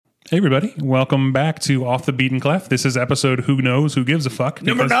Hey everybody, welcome back to Off the Beaten Clef. This is episode Who Knows Who Gives a Fuck.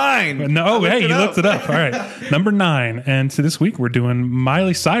 Number 9! No, hey, you looked it up. All right, number 9. And so this week we're doing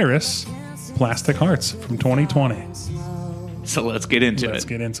Miley Cyrus, Plastic Hearts from 2020. So let's get into it. Let's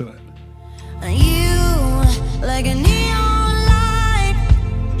get into it. You like a neon light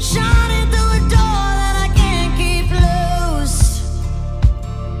shining through a door that I can't keep closed.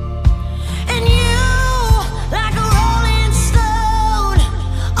 And you like a rolling stone,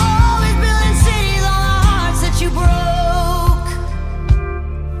 always building cities on the hearts that you broke.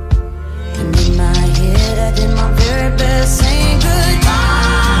 And in my head I did my very best saying goodbye.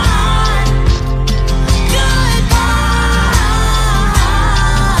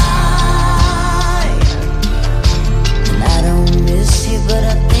 But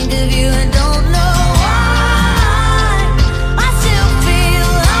I think of you and don't know why. I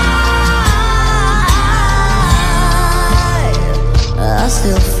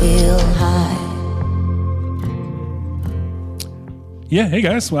still feel high. Yeah, hey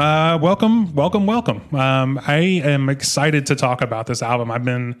guys, welcome. I am excited to talk about this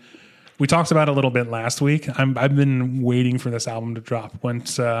album. We talked about it a little bit last week. I've been waiting for this album to drop.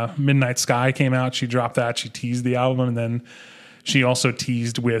 Once Midnight Sky came out, she dropped that. She teased the album, and then she also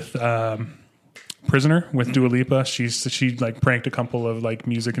teased with Prisoner with Dua Lipa. She like pranked a couple of like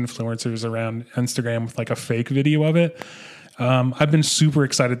music influencers around Instagram with like a fake video of it. I've been super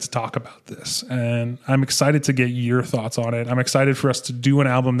excited to talk about this, and I'm excited to get your thoughts on it. I'm excited for us to do an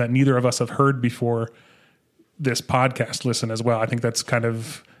album that neither of us have heard before this podcast listen as well. I think that's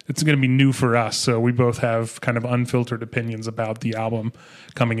it's going to be new for us. So we both have kind of unfiltered opinions about the album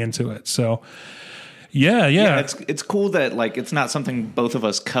coming into it. So yeah. It's cool that like it's not something both of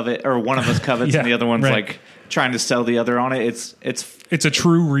us covet or one of us covets and the other one's like trying to sell the other on it. It's a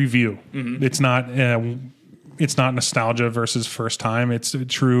true review. Mm-hmm. It's not nostalgia versus first time. It's a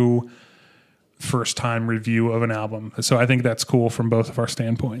true first time review of an album. So I think that's cool from both of our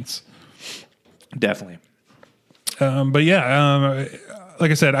standpoints. Definitely.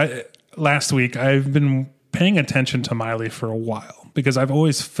 Like I said, last week I've been paying attention to Miley for a while, because I've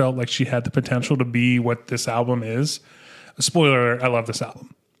always felt like she had the potential to be what this album is. A spoiler alert, I love this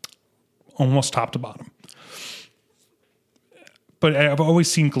album. Almost top to bottom. But I've always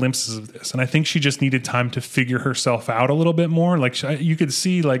seen glimpses of this, and I think she just needed time to figure herself out a little bit more. Like you could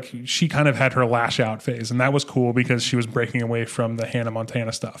see, like she kind of had her lash out phase, and that was cool because she was breaking away from the Hannah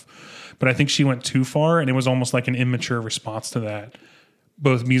Montana stuff. But I think she went too far, and it was almost like an immature response to that,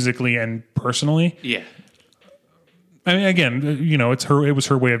 both musically and personally. Yeah. I mean, again, it was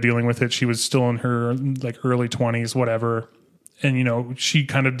her way of dealing with it. She was still in her like early 20s, whatever. And, she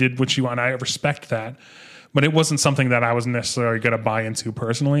kind of did what she wanted. I respect that, but it wasn't something that I was necessarily going to buy into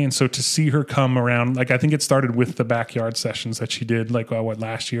personally. And so to see her come around, like, I think it started with the backyard sessions that she did like,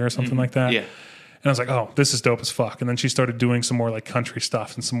 last year or something like that. Yeah. And I was like, oh, this is dope as fuck. And then she started doing some more like country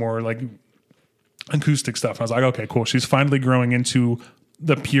stuff and some more like acoustic stuff. And I was like, okay, cool. She's finally growing into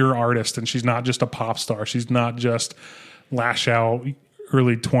the pure artist, and she's not just a pop star. She's not just lash out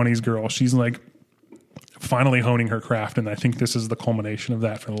early 20s girl. She's like finally honing her craft, and I think this is the culmination of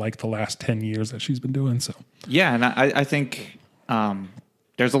that for like the last 10 years that she's been doing. So yeah, and I think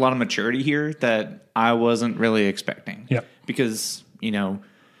there's a lot of maturity here that I wasn't really expecting. Yeah, because kind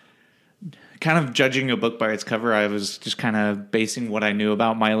of judging a book by its cover, I was just kind of basing what I knew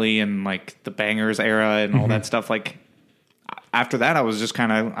about Miley and like the Bangers era and all that stuff. Like after that, I was just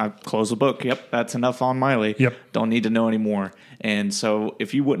I closed the book. Yep, that's enough on Miley. Yep. Don't need to know anymore. And so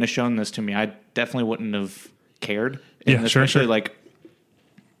if you wouldn't have shown this to me, I definitely wouldn't have cared. And especially like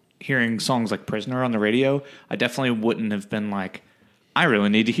hearing songs like Prisoner on the radio, I definitely wouldn't have been like, I really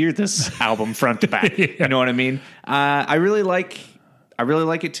need to hear this album front to back. Yeah. You know what I mean? I really like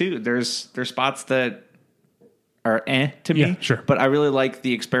it too. There's spots that are to me. Yeah, sure. But I really like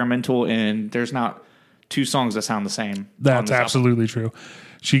the experimental, and there's not two songs that sound the same. That's absolutely true.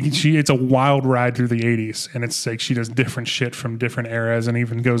 She it's a wild ride through the 80s, and it's like she does different shit from different eras, and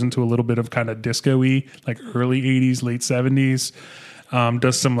even goes into a little bit of kind of disco-y, like early 80s, late 70s.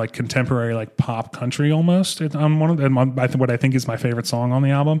 Does some like contemporary like pop country almost on one of them. What I think is my favorite song on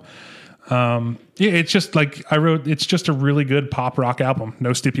the album. It's just like it's just a really good pop rock album.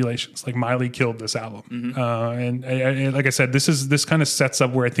 No stipulations. Like Miley killed this album. Mm-hmm. And like I said, this kind of sets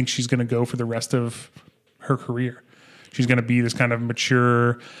up where I think she's going to go for the rest of her career. She's going to be this kind of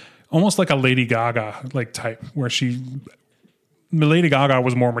mature, almost like a Lady Gaga like type, where Lady Gaga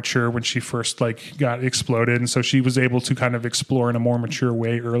was more mature when she first like got exploded, and so she was able to kind of explore in a more mature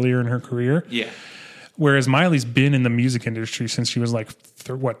way earlier in her career. Yeah. Whereas Miley's been in the music industry since she was like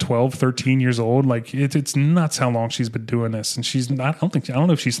 12, 13 years old. Like it's nuts how long she's been doing this. And she's not, I don't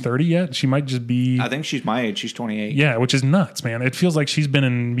know if she's 30 yet. She might just be. I think she's my age. She's 28. Yeah, which is nuts, man. It feels like she's been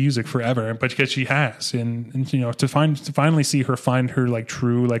in music forever, but because she has, and you know, to finally see her find her like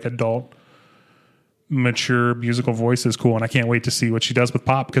true like adult, mature musical voice is cool. And I can't wait to see what she does with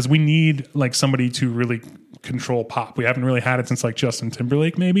pop, because we need like somebody to really control pop. We haven't really had it since like Justin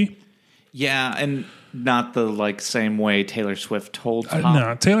Timberlake, maybe. Yeah, and not the like same way Taylor Swift holds pop.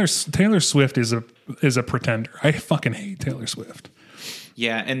 No, Taylor Swift is a pretender. I fucking hate Taylor Swift.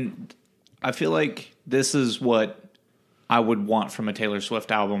 Yeah, and I feel like this is what I would want from a Taylor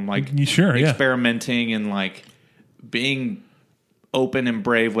Swift album, like experimenting and like being open and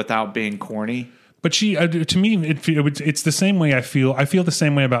brave without being corny. But she, to me, it's the same way I feel. I feel the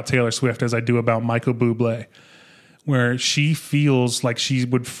same way about Taylor Swift as I do about Michael Bublé, where she feels like she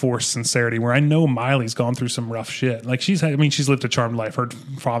would force sincerity. Where I know Miley's gone through some rough shit. Like she's lived a charmed life. Her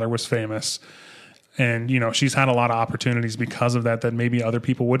father was famous, and you know she's had a lot of opportunities because of that maybe other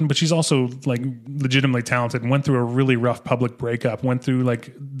people wouldn't. But she's also like legitimately talented and went through a really rough public breakup. Went through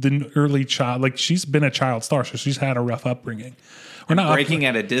like the early child. Like she's been a child star, so she's had a rough upbringing. Breaking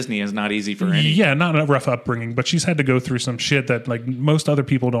out of Disney is not easy for any. Yeah, not a rough upbringing, but she's had to go through some shit that like most other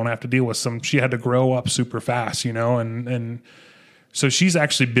people don't have to deal with. She had to grow up super fast, you know, and so she's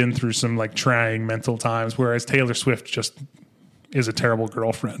actually been through some like trying mental times, whereas Taylor Swift just is a terrible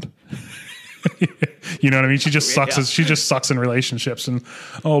girlfriend. You know what I mean? She just sucks. Yeah. She just sucks in relationships, and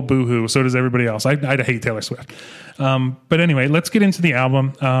boo-hoo. So does everybody else. I hate Taylor Swift. But anyway, let's get into the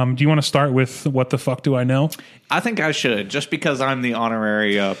album. Do you want to start with What the Fuck Do I Know? I think I should, just because I'm the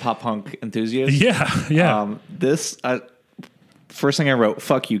honorary pop punk enthusiast. Yeah. First thing I wrote,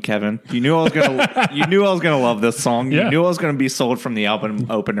 "Fuck you, Kevin." You knew I was gonna love this song. You knew I was gonna be sold from the album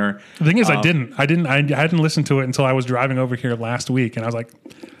opener. The thing is, I hadn't listened to it until I was driving over here last week, and I was like,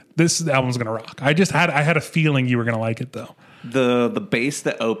 this album's gonna rock. I had a feeling you were gonna like it though. The bass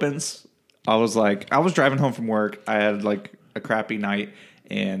that opens, I was driving home from work. I had like a crappy night,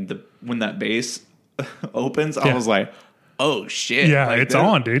 and when that bass opens, I was like, oh shit. Yeah, like it's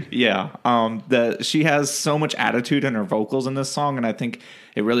on, dude. Yeah. She has so much attitude in her vocals in this song, and I think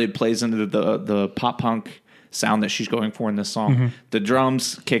it really plays into the pop punk sound that she's going for in this song. Mm-hmm. The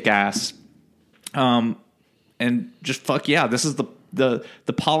drums kick ass. And just fuck yeah, this is the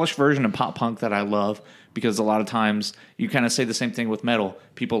polished version of pop punk that I love, because a lot of times you kind of say the same thing with metal.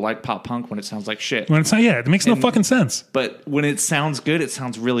 People like pop punk when it sounds like shit. When it's not, it makes no fucking sense. But when it sounds good, it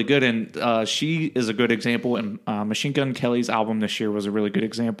sounds really good. And she is a good example. And Machine Gun Kelly's album this year was a really good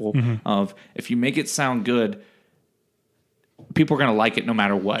example of, if you make it sound good, people are going to like it no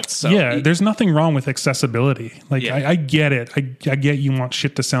matter what. So there's nothing wrong with accessibility. Like I get it. I get you want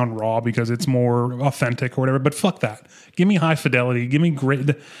shit to sound raw because it's more authentic or whatever, but fuck that. Give me high fidelity. Give me great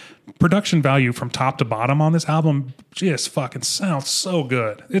production value from top to bottom on this album. Just fucking sounds so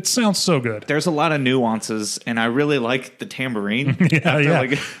good. It sounds so good. There's a lot of nuances, and I really like the tambourine.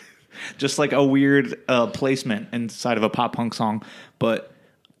 Yeah. Just like a weird placement inside of a pop punk song, but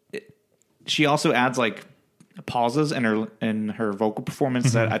she also adds like pauses in her vocal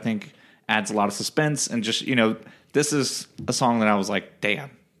performance that I think adds a lot of suspense, and just, you know, this is a song that I was like, damn.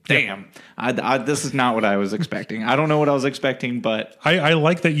 This is not what I was expecting. I don't know what I was expecting, but I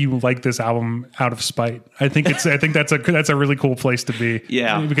like that you like this album out of spite. I think that's a really cool place to be.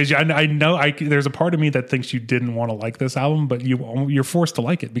 Yeah, because I know there's a part of me that thinks you didn't want to like this album, but you're forced to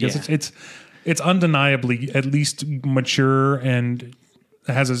like it because it's undeniably at least mature and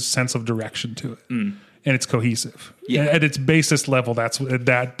has a sense of direction to it. And it's cohesive. Yeah. At its basest level,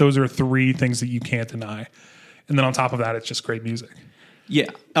 those are three things that you can't deny. And then on top of that, it's just great music. Yeah.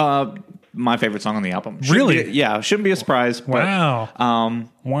 My favorite song on the album. Really? Shouldn't be a surprise. Wow.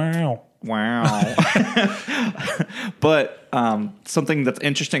 But, wow. But something that's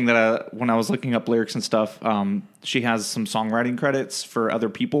interesting that when I was looking up lyrics and stuff, she has some songwriting credits for other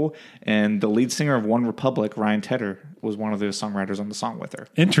people, and the lead singer of One Republic, Ryan Tedder, was one of the songwriters on the song with her.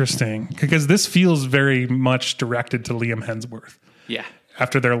 Interesting, because this feels very much directed to Liam Hemsworth. Yeah.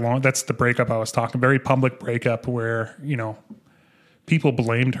 After that's the breakup I was talking, very public breakup where, you know, people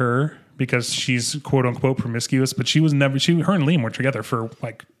blamed her because she's quote unquote promiscuous, but her and Liam were together for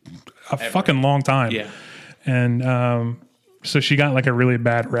like a fucking long time. Yeah. And so she got like a really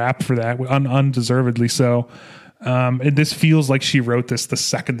bad rap for that, undeservedly so. And this feels like she wrote this the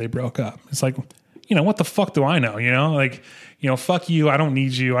second they broke up. It's like, you know, what the fuck do I know? You know, like, you know, fuck you. I don't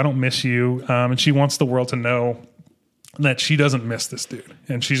need you. I don't miss you. And she wants the world to know that she doesn't miss this dude.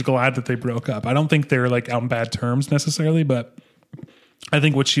 And she's glad that they broke up. I don't think they're like on bad terms necessarily, but I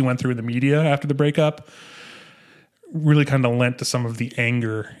think what she went through in the media after the breakup really kind of lent to some of the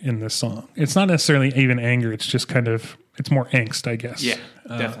anger in this song. It's not necessarily even anger. It's just kind of, it's more angst, I guess. Yeah,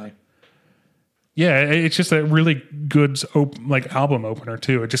 definitely. Yeah, it's just a really good album opener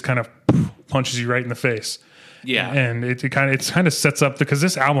too. It just kind of punches you right in the face. Yeah, and it kind of sets up because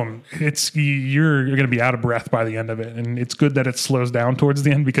this album, you're going to be out of breath by the end of it, and it's good that it slows down towards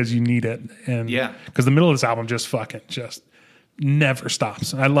the end because you need it. And because the middle of this album just never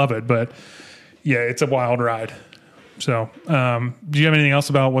stops. I love it, but yeah, it's a wild ride. So, do you have anything else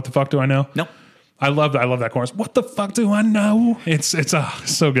about What the Fuck Do I Know? No. I love that chorus. What the fuck do I know? It's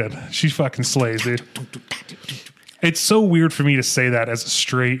so good. She fucking slays, dude. It's so weird for me to say that as a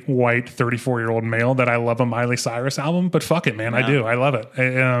straight white 34-year-old male that I love a Miley Cyrus album, but fuck it, man. Yeah. I do. I love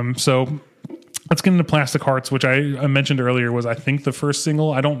it. So let's get into Plastic Hearts, which I mentioned earlier was, I think, the first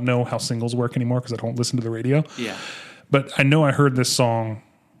single. I don't know how singles work anymore because I don't listen to the radio. Yeah. But I know I heard this song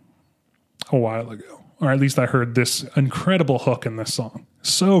a while ago. Or at least I heard this incredible hook in this song.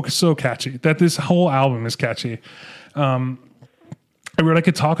 So catchy. That this whole album is catchy. I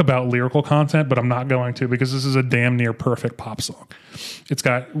could talk about lyrical content, but I'm not going to because this is a damn near perfect pop song. It's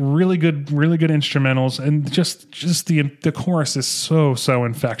got really good instrumentals, and just the chorus is so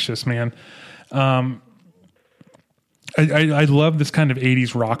infectious, man. I love this kind of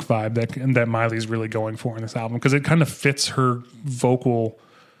 80s rock vibe that Miley's really going for in this album because it kind of fits her vocal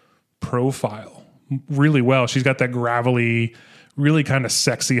profile really well. She's got that gravelly, really kind of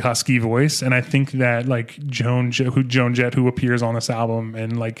sexy, husky voice. And I think that like Joan Jett, who appears on this album,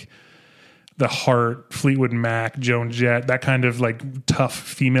 and like the Heart, Fleetwood Mac, Joan Jett, that kind of like tough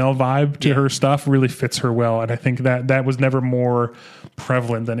female vibe to her stuff really fits her well. And I think that was never more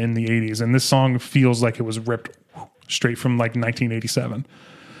prevalent than in the 80s. And this song feels like it was ripped straight from like 1987.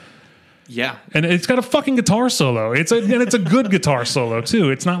 Yeah, and it's got a fucking guitar solo. It's a good guitar solo too.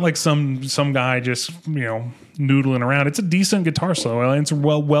 It's not like some guy just noodling around. It's a decent guitar solo, and it's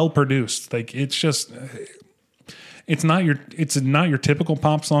well produced. Like it's not your typical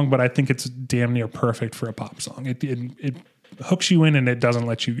pop song, but I think it's damn near perfect for a pop song. It hooks you in and it doesn't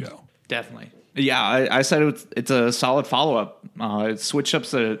let you go. Definitely. Yeah, I said it's a solid follow up. It switched up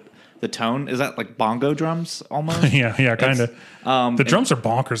the tone. Is that like bongo drums almost? yeah, kind of. The drums are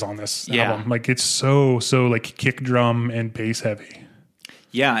bonkers on this album. Like it's so like kick drum and bass heavy.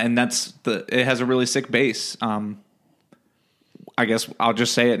 Yeah, and it has a really sick bass. I guess I'll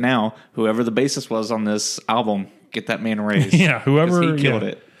just say it now. Whoever the bassist was on this album, get that man raised. Yeah, whoever he killed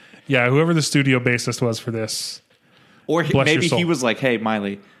it. Yeah, whoever the studio bassist was for this. Or maybe he was like, "Hey,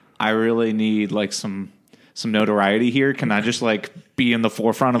 Miley, I really need like some notoriety here. Can I just like be in the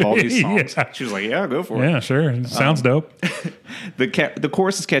forefront of all these songs?" She was like, "Yeah, go for it." Yeah, sure. It sounds dope. The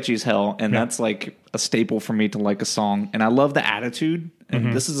chorus is catchy as hell, and that's like a staple for me to like a song. And I love the attitude.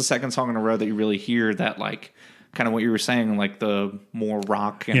 And this is the second song in a row that you really hear that like kind of what you were saying, like the more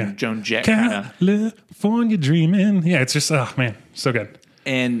rock and Joan Jett kind of California dreaming. Yeah, it's just man, so good.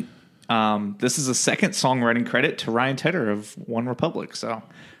 And this is a second songwriting credit to Ryan Tedder of One Republic. So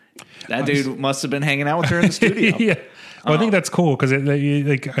that dude must have been hanging out with her in the studio. Yeah. Well, I think that's cool because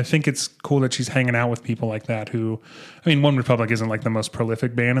I think it's cool that she's hanging out with people like that who, I mean, One Republic isn't like the most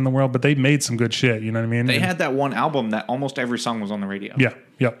prolific band in the world, but they made some good shit. You know what I mean? They had that one album that almost every song was on the radio. Yeah.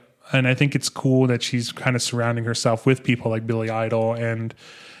 Yep. And I think it's cool that she's kind of surrounding herself with people like Billy Idol and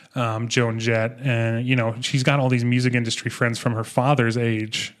Joan Jett. And, she's got all these music industry friends from her father's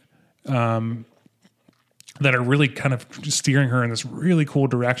age that are really kind of steering her in this really cool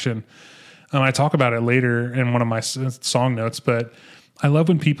direction. I talk about it later in one of my song notes, but I love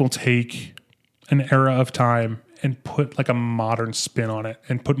when people take an era of time and put like a modern spin on it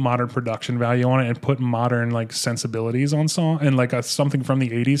and put modern production value on it and put modern like sensibilities on song and like something from the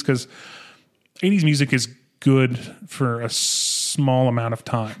 80s, because 80s music is good for a small amount of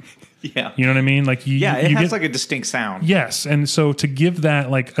time. Yeah. You know what I mean? Like it has like a distinct sound. Yes. And so to give that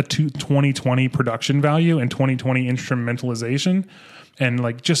like a 2020 production value and 2020 instrumentalization, and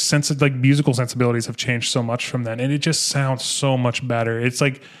like just like musical sensibilities have changed so much from then, and it just sounds so much better. It's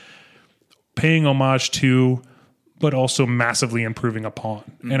like paying homage to, but also massively improving upon.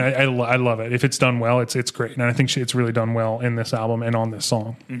 Mm-hmm. And I love it. If it's done well, it's great. And I think it's really done well in this album and on this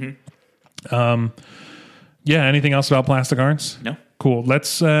song. Mm-hmm. Yeah. Anything else about Plastic Hearts? No. Cool.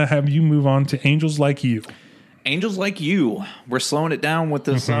 Let's have you move on to Angels Like You. Angels Like You. We're slowing it down with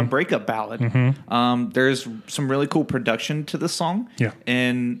this breakup ballad. Mm-hmm. There's some really cool production to this song. Yeah.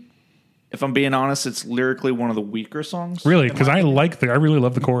 And if I'm being honest, it's lyrically one of the weaker songs. Really? Because I really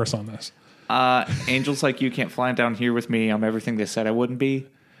love the chorus on this. Angels Like You can't fly down here with me. I'm everything they said I wouldn't be.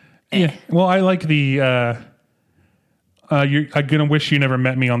 Yeah. Well, I like the I'm gonna wish you never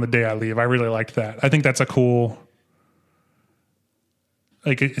met me on the day I leave. I really liked that. I think that's a cool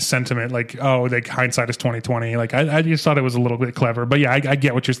sentiment. Like hindsight is 2020. Like I just thought it was a little bit clever. But yeah, I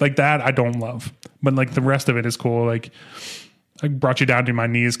get what you're like. That I don't love, but like the rest of it is cool. Like I brought you down to my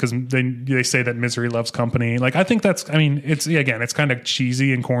knees because they say that misery loves company. Like I think that's. I mean, it's kind of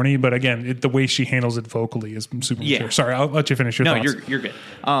cheesy and corny, but again, the way she handles it vocally is super mature. Sorry, I'll let you finish your thoughts. No, you're good.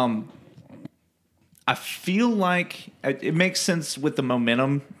 I feel like it makes sense with the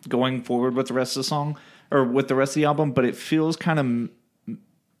momentum going forward with the rest of the song or with the rest of the album, but it feels kind of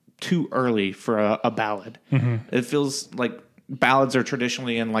too early for a ballad. Mm-hmm. It feels like ballads are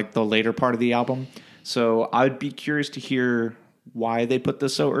traditionally in like the later part of the album. So I'd be curious to hear why they put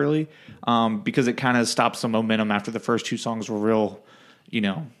this so early, because it kind of stops the momentum after the first two songs were real,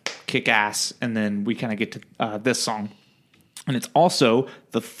 kick ass. And then we kind of get to this song. And it's also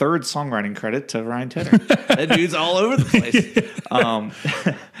the third songwriting credit to Ryan Tedder. That dude's all over the place. I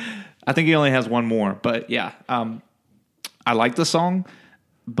think he only has one more, but yeah. I like the song,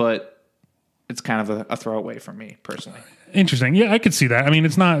 but it's kind of a throwaway for me personally. Interesting. Yeah, I could see that. I mean,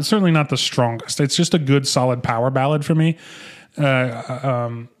 it's certainly not the strongest. It's just a good, solid power ballad for me.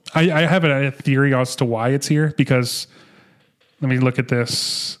 I have a theory as to why it's here, because let me look at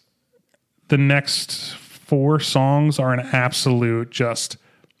this. The next 4 songs are an absolute just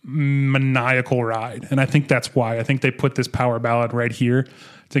maniacal ride. And I think that's why. I think they put this power ballad right here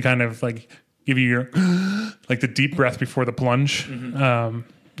to kind of like give you your like the deep breath before the plunge. Mm-hmm.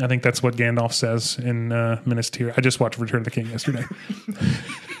 I think that's what Gandalf says in Minas Tirith. I just watched Return of the King yesterday.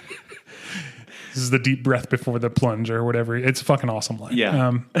 This is the deep breath before the plunge or whatever. It's a fucking awesome line.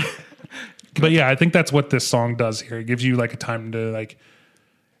 Yeah. But yeah, I think that's what this song does here. It gives you like a time to like,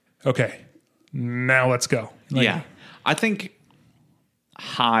 okay, now let's go. Like, yeah. I think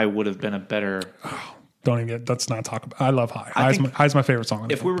High would have been a better... Oh, let's not talk about... I love High. High's my favorite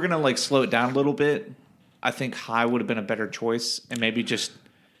song. If we were going to like slow it down a little bit, I think High would have been a better choice, and maybe just...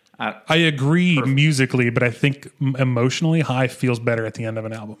 I agree musically, but I think emotionally, High feels better at the end of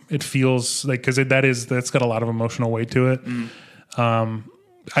an album. It feels like, because that's got a lot of emotional weight to it. Mm.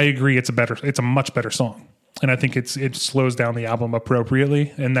 I agree, it's a much better song, and I think it slows down the album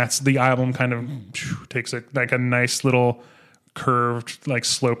appropriately, and that's the album kind of takes a nice little curved like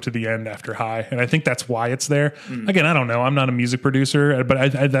slope to the end after High, and I think that's why it's there. Again, I don't know. I'm not a music producer,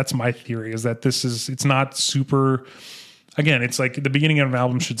 but that's my theory, is that it's not super. Again, it's like the beginning of an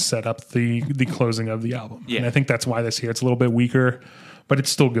album should set up the closing of the album. Yeah. And I think that's why this here. It's a little bit weaker, but it's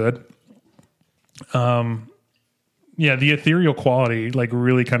still good. Yeah, the ethereal quality like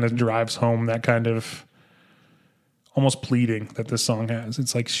really kind of drives home that kind of almost pleading that this song has.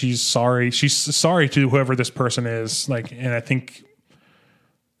 It's like she's sorry to whoever this person is. Like, and I think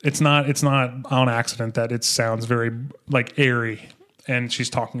it's not on accident that it sounds very like airy. And she's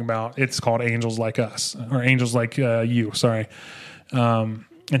talking about, it's called Angels Like Us, or Angels Like You, sorry. And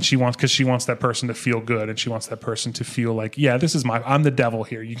she wants that person to feel good, and she wants that person to feel like, yeah, I'm the devil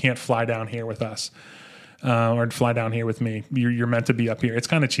here. You can't fly down here with us, or fly down here with me. You're meant to be up here. It's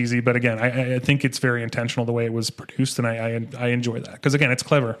kind of cheesy, but again, I think it's very intentional the way it was produced, and I enjoy that. Because again, it's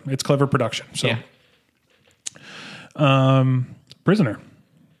clever. It's clever production. So, yeah. Prisoner.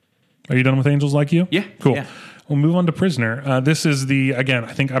 Are you done with Angels Like You? Yeah. Cool. Yeah. We'll move on to Prisoner. This is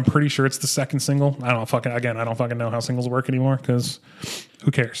I'm pretty sure it's the second single. I don't fucking know how singles work anymore, because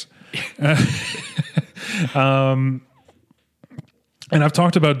who cares? And I've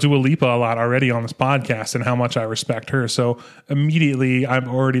talked about Dua Lipa a lot already on this podcast and how much I respect her. So immediately I'm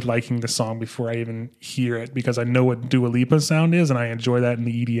already liking the song before I even hear it, because I know what Dua Lipa's sound is, and I enjoy that in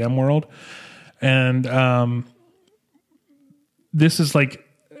the EDM world. And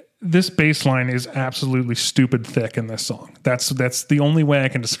this bass line is absolutely stupid thick in this song. That's the only way I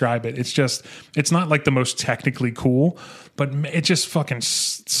can describe it. It's not like the most technically cool, but it just fucking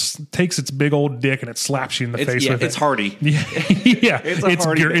takes its big old dick and it slaps you in the face with it. It's hearty. Yeah, yeah.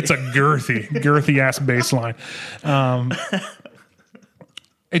 It's a girthy ass bass line.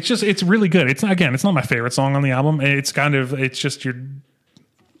 It's really good. It's not my favorite song on the album. It's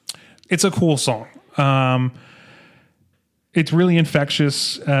a cool song. It's really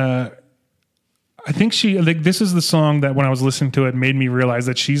infectious. I think this is the song that when I was listening to it made me realize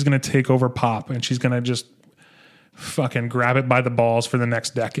that she's going to take over pop, and she's going to just fucking grab it by the balls for the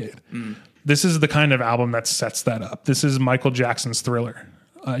next decade. This is the kind of album that sets that up. This is Michael Jackson's Thriller.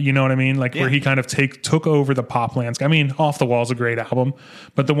 You know what I mean? Like where he kind of took over the pop landscape. I mean, Off the Wall is a great album,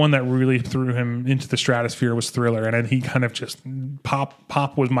 but the one that really threw him into the stratosphere was Thriller, and then he kind of just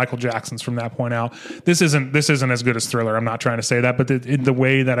pop was Michael Jackson's from that point out. This isn't as good as Thriller. I'm not trying to say that, but in the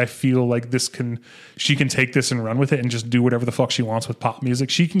way that I feel like she can take this and run with it and just do whatever the fuck she wants with pop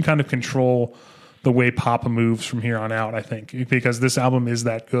music. She can kind of control the way pop moves from here on out, I think, because this album is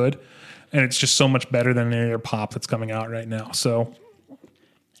that good, and it's just so much better than any other pop that's coming out right now. So.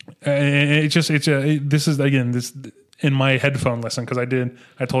 This is again this in my headphone listen because I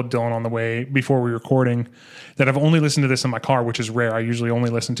told Dylan on the way before we were recording that I've only listened to this in my car, which is rare. I usually only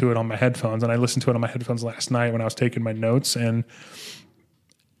listen to it on my headphones, and I listened to it on my headphones last night when I was taking my notes, and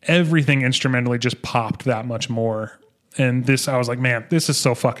everything instrumentally just popped that much more. And this, I was like, man, this is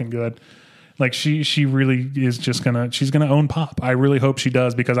so fucking good. Like she really is she's gonna own pop. I really hope she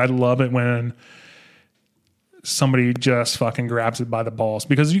does, because I love it when somebody just fucking grabs it by the balls,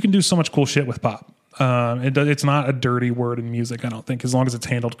 because you can do so much cool shit with pop. It's not a dirty word in music, I don't think, as long as it's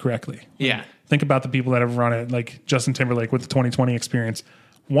handled correctly. Yeah. Think about the people that have run it, like Justin Timberlake with the 2020 Experience.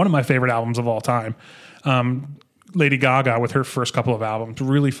 One of my favorite albums of all time. Lady Gaga with her first couple of albums,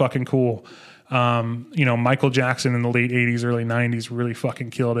 really fucking cool. Michael Jackson in the late 80s, early 90s really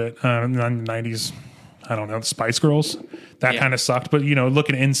fucking killed it. In the 90s, I don't know, the Spice Girls. That kind of sucked. But, look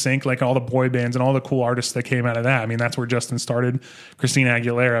at NSYNC, like all the boy bands and all the cool artists that came out of that. I mean, that's where Justin started. Christina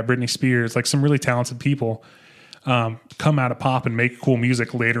Aguilera, Britney Spears, like some really talented people come out of pop and make cool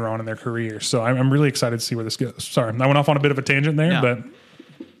music later on in their career. So I'm really excited to see where this goes. Sorry, I went off on a bit of a tangent there, but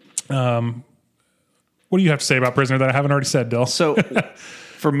what do you have to say about Prisoner that I haven't already said, Dill? So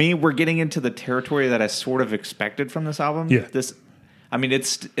for me, we're getting into the territory that I sort of expected from this album. Yeah.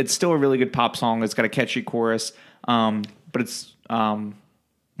 It's still a really good pop song. It's got a catchy chorus, but it's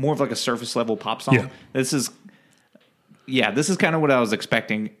more of like a surface level pop song. Yeah. This is kind of what I was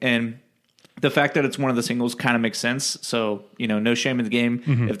expecting, and the fact that it's one of the singles kind of makes sense. So no shame in the game.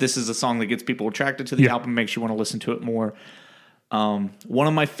 Mm-hmm. If this is a song that gets people attracted to the album, makes you want to listen to it more. One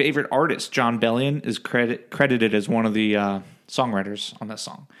of my favorite artists, John Bellion, is credited as one of the songwriters on this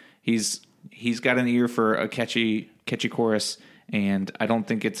song. He's got an ear for a catchy chorus. And I don't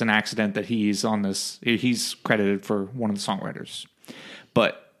think it's an accident that he's on this. He's credited for one of the songwriters.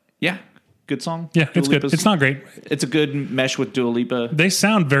 But, yeah, good song. Yeah, it's good. It's not great. It's a good mesh with Dua Lipa. They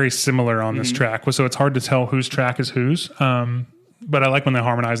sound very similar on this track, so it's hard to tell whose track is whose. But I like when they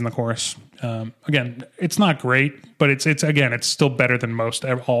harmonize in the chorus. Again, it's not great, but it's still better than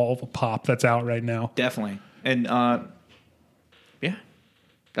all the pop that's out right now. Definitely. And, yeah.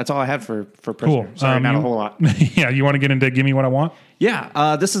 That's all I have for Prisoner. Cool. Sorry, not a whole lot. Yeah, you want to get into Give Me What I Want?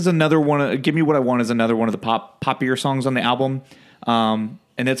 Yeah, this is another one. Give Me What I Want is another one of the poppier songs on the album, and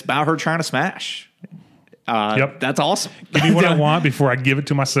it's about her trying to smash. Yep, that's awesome. Give me what I want before I give it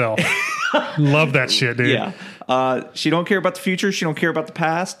to myself. Love that shit, dude. Yeah, she don't care about the future. She don't care about the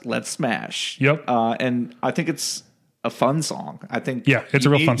past. Let's smash. Yep. And I think it's a fun song. I think it's a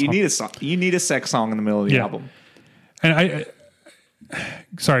real fun song. You need a sex song in the middle of the album. And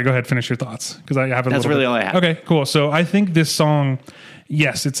sorry, go ahead, finish your thoughts, because I have That's really all I have. Okay, cool. So I think this song,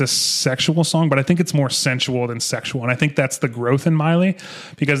 yes, it's a sexual song, but I think it's more sensual than sexual, and I think that's the growth in Miley,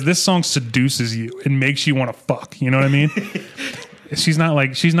 because this song seduces you and makes you want to fuck. You know what I mean? She's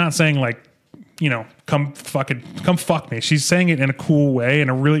not saying like, come fuck me. She's saying it in a cool way,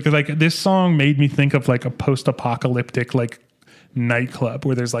 and a really, because like this song made me think of like a post-apocalyptic like nightclub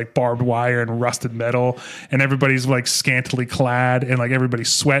where there's like barbed wire and rusted metal and everybody's like scantily clad and like everybody's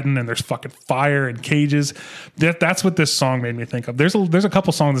sweating and there's fucking fire and cages. That's what this song made me think of. There's a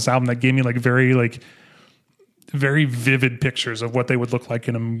couple songs on this album that gave me like very vivid pictures of what they would look like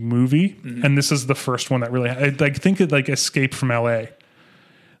in a movie. Mm-hmm. And this is the first one that really, think of like Escape from LA.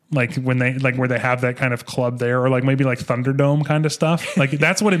 Like when they where they have that kind of club there, or like maybe like Thunderdome kind of stuff. Like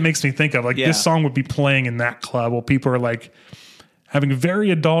that's what it makes me think of. Like this song would be playing in that club while people are like having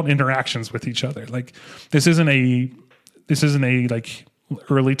very adult interactions with each other. Like this isn't a like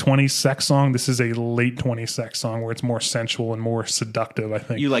early 20s sex song. This is a late 20s sex song where it's more sensual and more seductive, I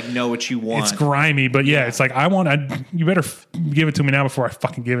think. You like know what you want. It's grimy, but it's like you better give it to me now before I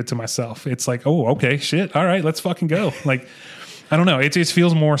fucking give it to myself. It's like, oh, okay, shit. All right, let's fucking go. Like, I don't know. It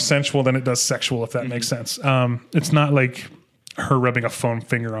feels more sensual than it does sexual, if that makes sense. It's not like her rubbing a foam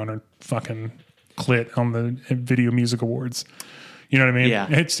finger on her fucking clit on the Video Music Awards. You know what I mean? Yeah.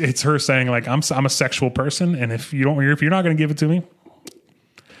 It's her saying like, I'm a sexual person, and if you're not going to give it to me,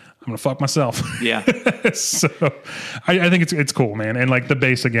 I'm going to fuck myself. Yeah. So I think it's cool, man. And like the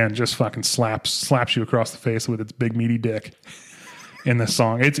bass again just fucking slaps you across the face with its big meaty dick in this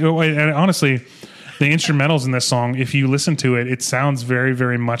song. And honestly, The instrumentals in this song, if you listen to it, it sounds very,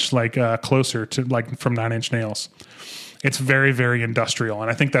 very much like Closer to like from Nine Inch Nails. It's very, very industrial, and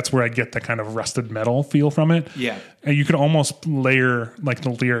I think that's where I get the kind of rusted metal feel from it. Yeah, and you could almost layer like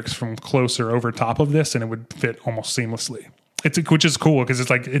the lyrics from Closer over top of this, and it would fit almost seamlessly. Which is cool because it's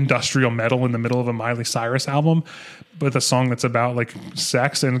like industrial metal in the middle of a Miley Cyrus album, with a song that's about like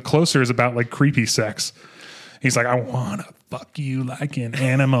sex, and Closer is about like creepy sex. He's like, I wanna fuck you like an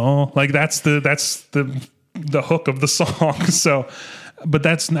animal. Like that's the hook of the song. So, but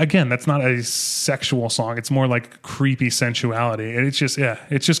that's not a sexual song. It's more like creepy sensuality, and it's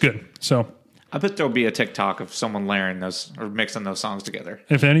just good. So. I bet there'll be a TikTok of someone layering those or mixing those songs together.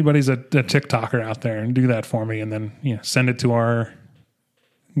 If anybody's a TikToker out there, and do that for me, and then send it to our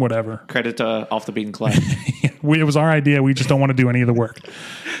whatever. Credit to Off the Beaten Club. It was our idea. We just don't want to do any of the work.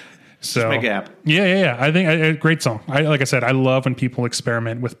 So just make it happen. Yeah. I think a great song. Like I said, I love when people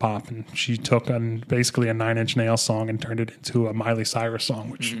experiment with pop, and she took basically a Nine Inch Nails song and turned it into a Miley Cyrus song.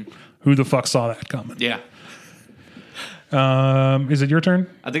 Which who the fuck saw that coming? Yeah. Is it your turn?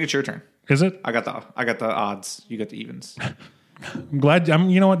 I think it's your turn. Is it? I got the odds. You got the evens. I'm glad.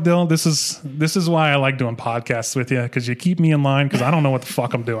 You know what, Dill? This is why I like doing podcasts with you, because you keep me in line, because I don't know what the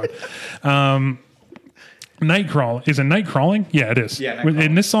fuck I'm doing. Nightcrawl. Is it Nightcrawling? Yeah, it is. Yeah,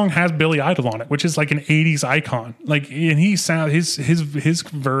 and this song has Billy Idol on it, which is like an 80s icon. Like, and his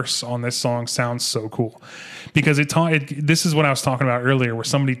verse on this song sounds so cool, because this is what I was talking about earlier, where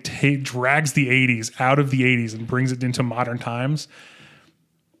somebody drags the 80s out of the 80s and brings it into modern times.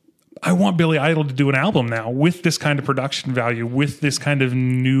 I want Billy Idol to do an album now with this kind of production value, with this kind of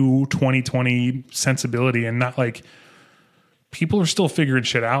new 2020 sensibility, and not like people are still figuring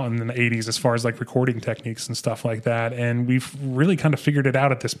shit out in the 80s as far as like recording techniques and stuff like that. And we've really kind of figured it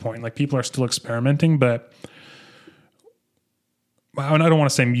out at this point. Like, people are still experimenting, but I don't want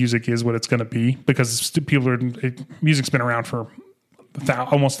to say music is what it's going to be, because music's been around for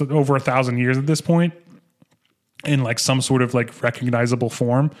almost over 1,000 years at this point, in like some sort of like recognizable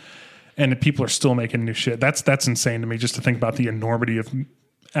form. And people are still making new shit. That's insane to me, just to think about the enormity of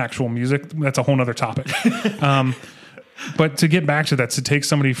actual music. That's a whole nother topic. But to get back to that, to take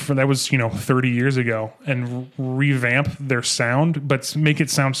somebody that was 30 years ago and revamp their sound, but make it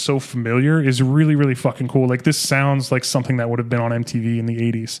sound so familiar, is really, really fucking cool. Like, this sounds like something that would have been on MTV in the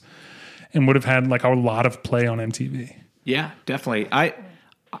 80s and would have had like a lot of play on MTV. Yeah, definitely.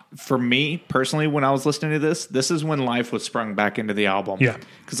 For me personally, when I was listening to this is when life was sprung back into the album. Yeah.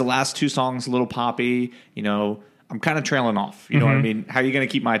 Because the last two songs, a little poppy, I'm kind of trailing off. You know what I mean? How are you going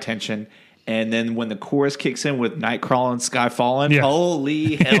to keep my attention? And then when the chorus kicks in with Night Crawling, Sky Falling,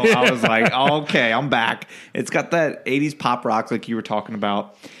 holy hell, I was like, okay, I'm back. It's got that 80s pop rock like you were talking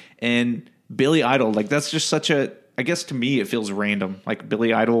about. And Billy Idol, like, that's just I guess to me it feels random. Like,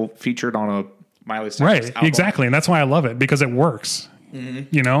 Billy Idol featured on a Miley Cyrus album. Exactly. And that's why I love it, because it works.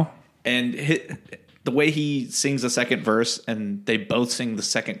 Mm-hmm. And the way he sings the second verse and they both sing the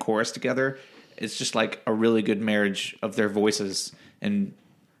second chorus together, it's just like a really good marriage of their voices. And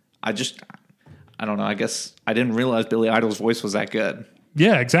I don't know. I guess I didn't realize Billy Idol's voice was that good.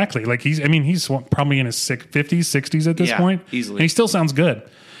 Yeah, exactly. Like, he's probably in his 50s, 60s at this point. Easily. And he still sounds good.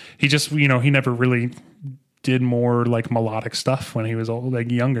 He just, he never really did more like melodic stuff when he was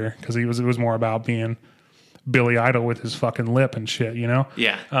younger, because it was more about being Billy Idol with his fucking lip and shit,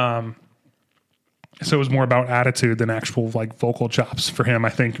 Yeah. So it was more about attitude than actual like vocal chops for him,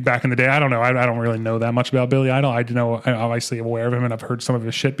 I think, back in the day. I don't know. I don't really know that much about Billy Idol. I'm obviously aware of him, and I've heard some of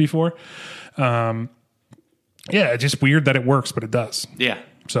his shit before. Yeah, it's just weird that it works, but it does. Yeah.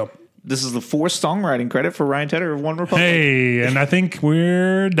 So this is the fourth songwriting credit for Ryan Tedder of One Republic. Hey, and I think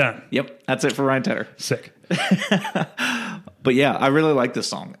we're done. Yep, that's it for Ryan Tedder. Sick. But yeah, I really like this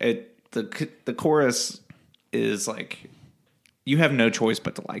song. The chorus is like, you have no choice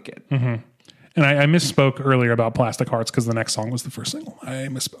but to like it. Mm-hmm. And I misspoke earlier about Plastic Hearts, because the next song was the first single. I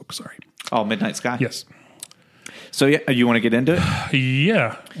misspoke. Sorry. Oh, Midnight Sky. Yes. So yeah, you want to get into it?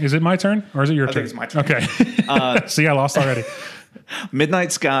 Yeah. Is it my turn or is it your turn? I think it's my turn. Okay. See, I lost already.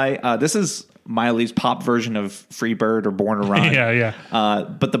 Midnight Sky. This is Miley's pop version of Free Bird or Born to Run. Yeah.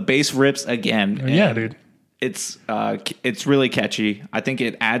 But the bass rips again. Yeah, dude. It's really catchy. I think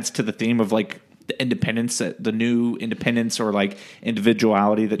it adds to the theme of like the independence, the new independence or like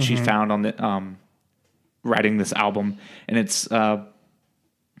individuality that she found on the writing this album. And it's I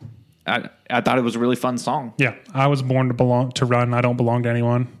thought it was a really fun song. Yeah, I was born to run. I don't belong to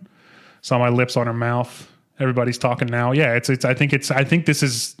anyone. Saw my lips on her mouth. Everybody's talking now. Yeah, I think this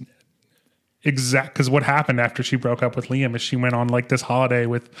is exact, because what happened after she broke up with Liam is she went on like this holiday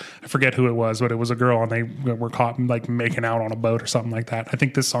with, I forget who it was, but it was a girl, and they were caught like making out on a boat or something like that. I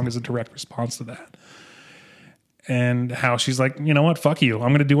think this song is a direct response to that. and how she's like, you know what, fuck you, I'm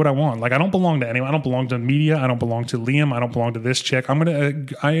going to do what I want. Like, I don't belong to anyone. I don't belong to media. I don't belong to Liam. I don't belong to this chick.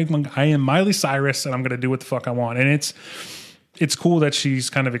 I am Miley Cyrus, and I'm going to do what the fuck I want. And it's cool that she's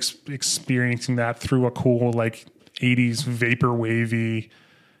kind of experiencing that through a cool like 80s vapor wavy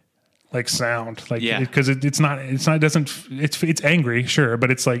like sound, like, because it's angry, sure, but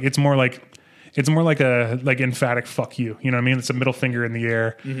it's like it's more like a like emphatic fuck you, you know what I mean? It's a middle finger in the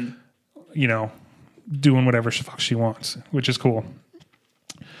air, you know, doing whatever the fuck she wants, which is cool.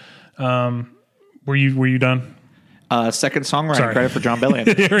 Were you done? Second songwriting credit for John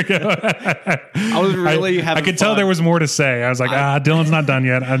Bellion. Here we go. I was really having I could fun. tell there was more to say. I was like, Dylan's not done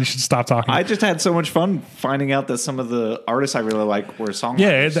yet. I should stop talking. I just had so much fun finding out that some of the artists I really like were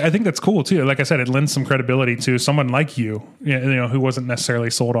songwriters. Yeah, I think that's cool too. Like I said, it lends some credibility to someone like you know, who wasn't necessarily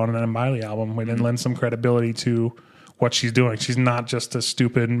sold on a Miley album. It lends some credibility to what she's doing. She's not just a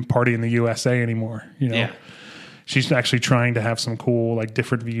stupid party in the USA anymore. You know. Yeah. She's actually trying to have some cool, like,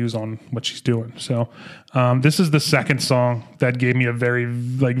 different views on what she's doing. So, this is the second song that gave me a very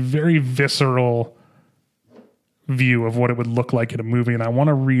visceral view of what it would look like in a movie. And I want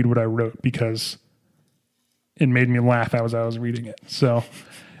to read what I wrote because it made me laugh as I was reading it. So,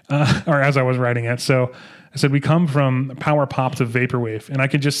 or as I was writing it. So I said, we come from power pop to vaporwave. And I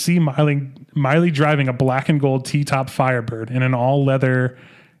could just see Miley driving a black and gold T-top Firebird in an all leather,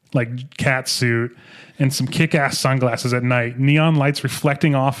 like, cat suit and some kick-ass sunglasses at night, neon lights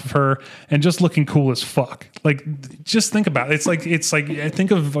reflecting off of her, and just looking cool as fuck. Like, just think about it. It's like I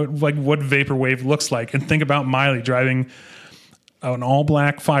think of like what vaporwave looks like, and think about Miley driving an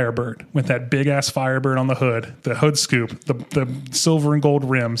all-black Firebird with that big-ass Firebird on the hood scoop, the silver and gold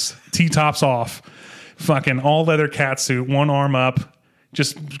rims, T-tops off, fucking all-leather cat suit, one arm up,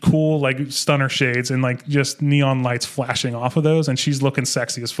 just cool, like, stunner shades and, like, just neon lights flashing off of those, and she's looking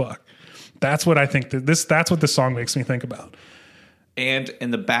sexy as fuck. That's what I think that's what this song makes me think about. And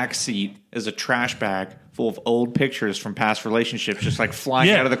in the back seat is a trash bag full of old pictures from past relationships, just like flying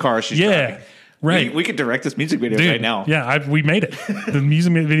out of the car she's driving. Right. We could direct this music video right now. Yeah, we made it. The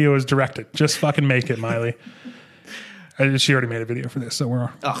music video is directed. Just fucking make it, Miley. She already made a video for this, so we're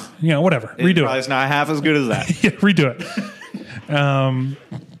whatever. Redo it. It's not half as good as that. Yeah, redo it.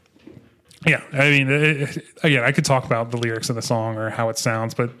 Yeah, I mean, again, I could talk about the lyrics of the song or how it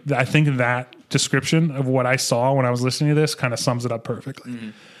sounds, but I think that description of what I saw when I was listening to this kind of sums it up perfectly. Mm-hmm.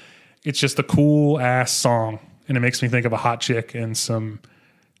 It's just a cool ass song, and it makes me think of a hot chick and some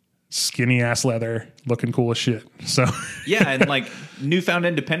skinny ass leather looking cool as shit. So yeah, and like newfound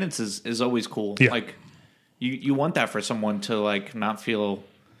independence is always cool. Yeah. Like you want that for someone to like not feel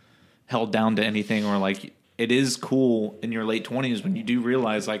held down to anything, or like it is cool in your late 20s when you do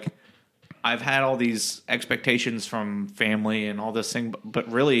realize like, I've had all these expectations from family and all this thing,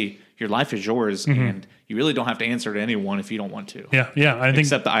 but really your life is yours, and you really don't have to answer to anyone if you don't want to. Yeah. I think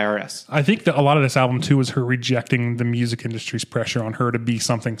except the IRS. I think that a lot of this album too is her rejecting the music industry's pressure on her to be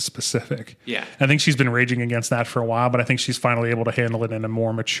something specific. Yeah, I think she's been raging against that for a while, but I think she's finally able to handle it in a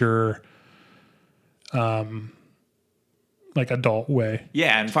more mature, like adult way.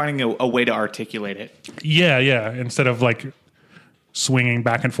 Yeah, and finding a way to articulate it. Yeah. Instead of like swinging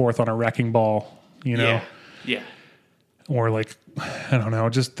back and forth on a wrecking ball, you know? Yeah. Or like, I don't know,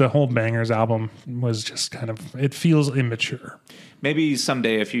 just the whole Bangers album was just kind of, it feels immature. Maybe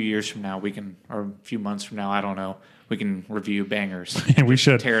someday, a few years from now, or a few months from now, I don't know, we can review Bangers. We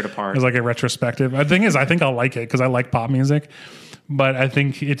should. Tear it apart. It's like a retrospective. The thing is, I think I'll like it because I like pop music, but I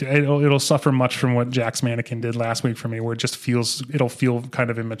think it'll suffer much from what Jack's Mannequin did last week for me, where it just it'll feel kind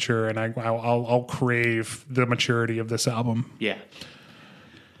of immature, and I'll crave the maturity of this album. Yeah.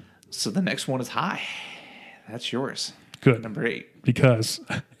 So the next one is High. That's yours. Good. Number 8. Because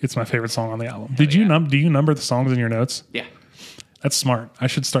it's my favorite song on the album. Do you number the songs in your notes? Yeah. That's smart. I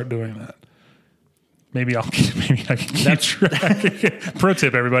should start doing that. Maybe I can keep track. Pro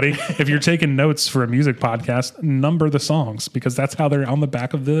tip, everybody. If you're taking notes for a music podcast, number the songs, because that's how they're on the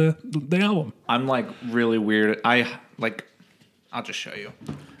back of the album. I'm like really weird. I'll just show you.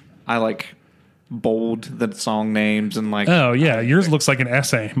 I like bold the song names and like. Oh yeah, yours looks like an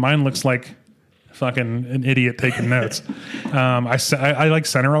essay. Mine looks like fucking an idiot taking notes. I like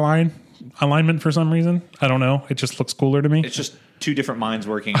center alignment for some reason. I don't know. It just looks cooler to me. It's just two different minds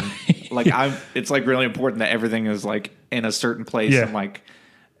working. Like it's like really important that everything is like in a certain place, and like,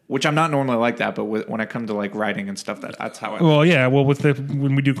 which I'm not normally like that, but when I come to like writing and stuff, that's how I. Well, yeah. Well,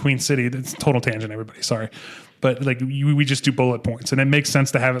 when we do Queen City, it's total tangent. Everybody, sorry, but like we just do bullet points, and it makes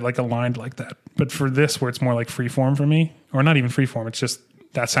sense to have it like aligned like that. But for this, where it's more like freeform for me, or not even freeform, it's just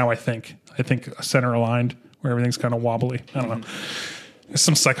that's how I think. I think center aligned, where everything's kind of wobbly. I don't know. There's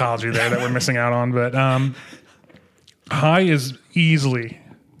some psychology there that we're missing out on, but High is easily,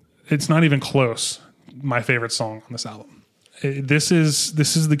 it's not even close, my favorite song on this album. This is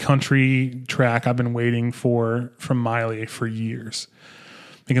the country track I've been waiting for from Miley for years.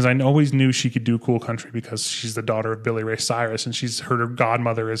 Because I always knew she could do cool country because she's the daughter of Billy Ray Cyrus and her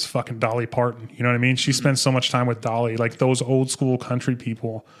godmother is fucking Dolly Parton. You know what I mean? She spends so much time with Dolly, like those old school country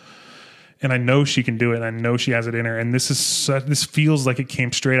people. And I know she can do it. And I know she has it in her. And this feels like it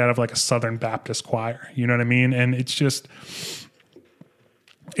came straight out of like a Southern Baptist choir. You know what I mean? And it's just,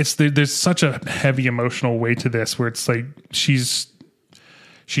 there's such a heavy emotional weight to this where it's like she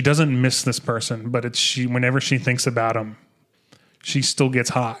doesn't miss this person, but whenever she thinks about him, she still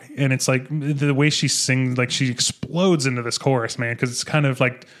gets high. And it's like the way she sings, like she explodes into this chorus, man, because it's kind of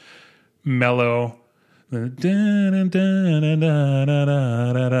like mellow, and then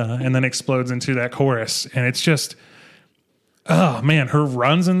explodes into that chorus. And it's just, oh man, her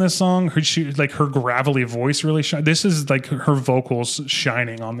runs in this song, her gravelly voice really shines. This is like her vocals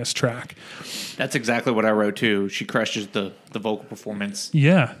shining on this track. That's exactly what I wrote too. She crushes the vocal performance.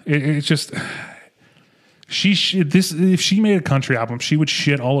 Yeah, it's just... If she made a country album, she would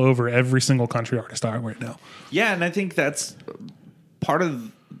shit all over every single country artist out right now. Yeah, and I think that's part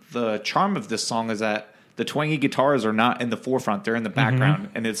of the charm of this song is that the twangy guitars are not in the forefront; they're in the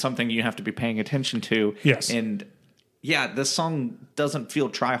background, and it's something you have to be paying attention to. Yes, and yeah, this song doesn't feel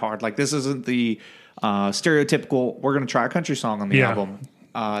try hard. Like this isn't the stereotypical "we're going to try a country song" on the album.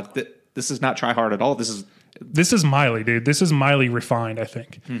 This is not try hard at all. This is Miley, dude. This is Miley refined. I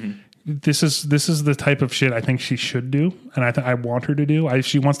think. Mm-hmm. This is the type of shit I think she should do, and I want her to do.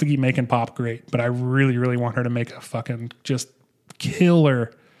 She wants to keep making pop great, but I really, really want her to make a fucking just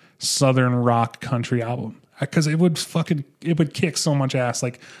killer Southern rock country album because it would kick so much ass.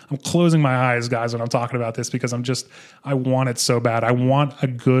 Like I'm closing my eyes, guys, when I'm talking about this because I want it so bad. I want a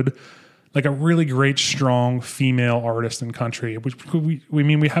really great, strong female artist in country, which we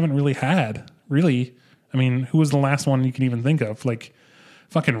haven't really had. Really, I mean, who was the last one you can even think of? Like.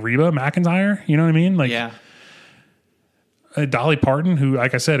 Fucking Reba McEntire, you know what I mean? Like, yeah. Dolly Parton, who,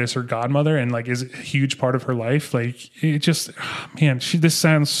 like I said, is her godmother and like is a huge part of her life. Like, it just, man, this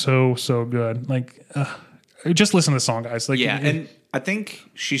sounds so good. Like, just listen to the song, guys. Like, yeah, and I think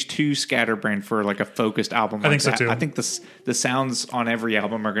she's too scatterbrained for like a focused album. Like I think so too. I think the sounds on every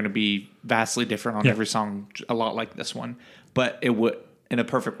album are going to be vastly different on every song, a lot like this one. But it would, in a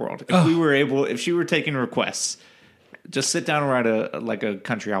perfect world, if she were taking requests. Just sit down and write a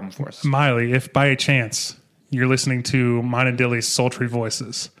country album for us. Miley, if by a chance you're listening to mine and Dilly's sultry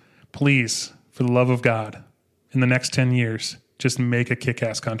voices, please, for the love of God, in the next 10 years, just make a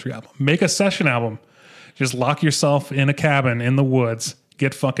kick-ass country album. Make a session album. Just lock yourself in a cabin in the woods,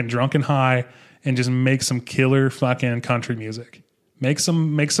 get fucking drunk and high, and just make some killer fucking country music. Make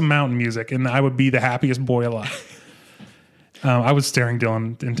some mountain music, and I would be the happiest boy alive. I was staring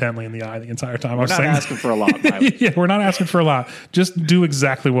Dylan intently in the eye the entire time. We're not asking for a lot. Yeah, we're not asking for a lot. Just do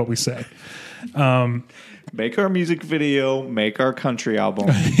exactly what we say. Make our music video, make our country album,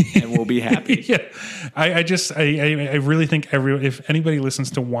 and we'll be happy. Yeah, I really think if anybody listens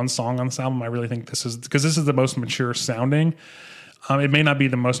to one song on this album, I really think this is the most mature sounding. It may not be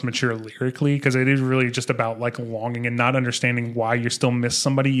the most mature lyrically because it is really just about like longing and not understanding why you still miss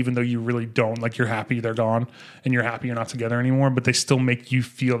somebody, even though you really don't. Like you're happy they're gone and you're happy you're not together anymore, but they still make you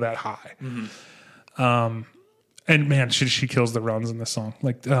feel that high. Mm-hmm. And man, she kills the runs in this song.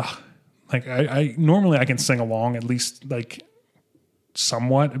 Like, like I normally I can sing along at least like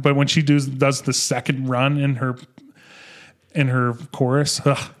somewhat, but when she does the second run in her chorus,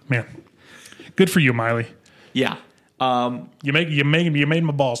 man, good for you, Miley. Yeah. You made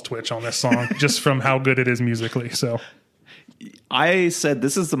my balls twitch on this song just from how good it is musically. So I said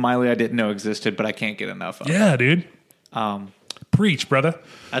this is the Miley I didn't know existed, but I can't get enough of. Yeah, dude. Preach, brother.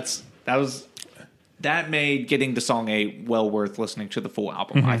 That made getting to song 8 well worth listening to the full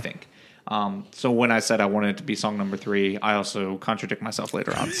album, mm-hmm. I think. So when I said I wanted it to be song number 3, I also contradict myself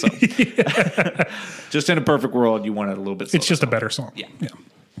later on. So just in a perfect world, you want it a little bit slower. It's just a better song. Yeah.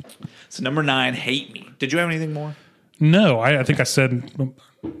 So number 9, Hate Me. Did you have anything more? No, I think I said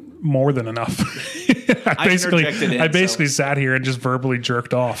more than enough. I basically sat here and just verbally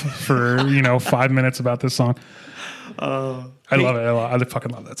jerked off for 5 minutes about this song. I love it. I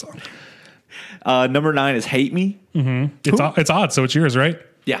fucking love that song. Number 9 is Hate Me. Mm-hmm. It's odd, so it's yours, right?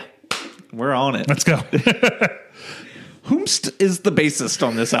 Yeah, we're on it. Let's go. Whomst is the bassist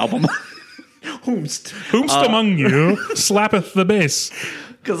on this album? Whomst among you slappeth the bass.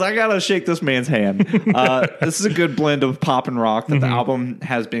 Because I gotta shake this man's hand. This is a good blend of pop and rock that the album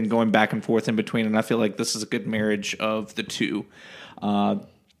has been going back and forth in between, and I feel like this is a good marriage of the two.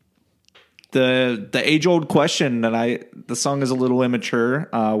 The age old question that the song is a little immature.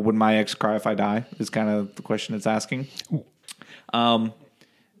 Would my ex cry if I die? Is kind of the question it's asking. And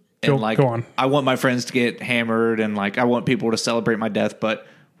go on. I want my friends to get hammered, and like I want people to celebrate my death. But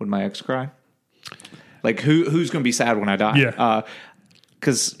would my ex cry? Like who's going to be sad when I die? Yeah.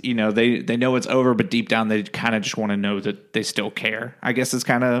 Because they know it's over, but deep down they kind of just want to know that they still care. I guess it's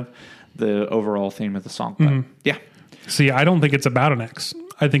kind of the overall theme of the song. But yeah. See, I don't think it's about an ex.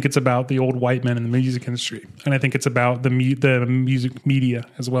 I think it's about the old white men in the music industry, and I think it's about the music media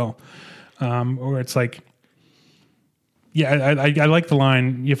as well. Or it's like, I like the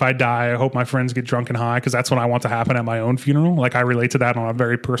line, "If I die, I hope my friends get drunk and high," because that's what I want to happen at my own funeral. Like I relate to that on a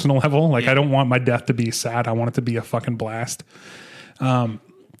very personal level. Like I don't want my death to be sad. I want it to be a fucking blast.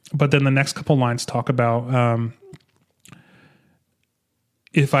 But then the next couple lines talk about,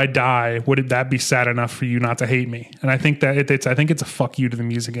 if I die, would that be sad enough for you not to hate me? And I think that it's a fuck you to the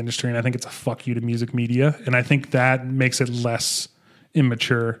music industry, and I think it's a fuck you to music media, and I think that makes it less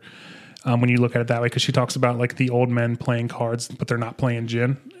immature when you look at it that way. Because she talks about like the old men playing cards, but they're not playing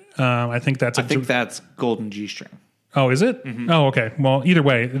gin. I think that's Golden G-string. Oh, is it? Mm-hmm. Oh, okay. Well, either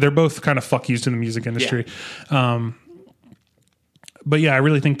way, they're both kind of fuck yous to the music industry. Yeah. But yeah, I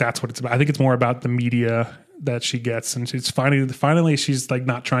really think that's what it's about. I think it's more about the media that she gets, and she's finally she's like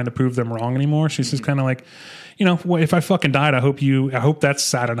not trying to prove them wrong anymore. She's just kind of like, if I fucking died, I hope that's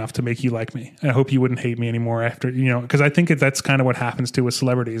sad enough to make you like me. I hope you wouldn't hate me anymore after, because I think that's kind of what happens too with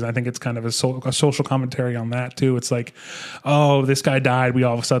celebrities. I think it's kind of a social commentary on that too. It's like, oh, this guy died, we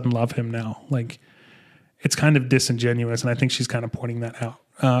all of a sudden love him now. Like it's kind of disingenuous, and I think she's kind of pointing that out.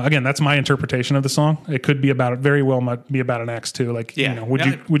 Again, that's my interpretation of the song. It could be very well might be about an ex too. Like,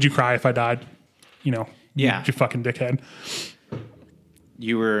 would you cry if I died? You fucking dickhead.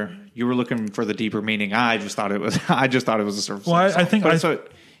 You were looking for the deeper meaning. I just thought it was a surface. Well, I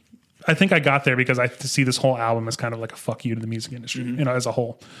think I got there because I see this whole album as kind of like a fuck you to the music industry, as a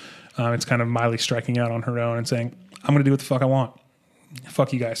whole. It's kind of Miley striking out on her own and saying, "I'm going to do what the fuck I want.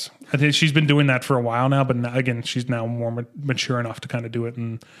 Fuck you guys." I think she's been doing that for a while now, but again, she's now more mature enough to kind of do it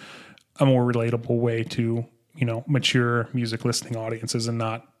in a more relatable way to mature music listening audiences, and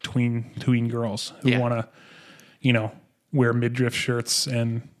not tween girls who want to wear midriff shirts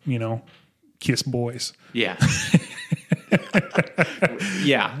and kiss boys. Yeah.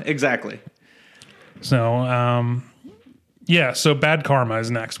 Yeah, exactly. So so Bad Karma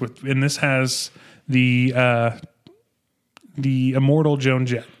is next and this has the immortal Joan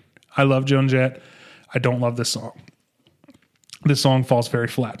Jett. I love Joan Jett. I don't love this song. This song falls very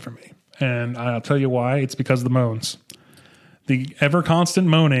flat for me. And I'll tell you why. It's because of the moans. The ever constant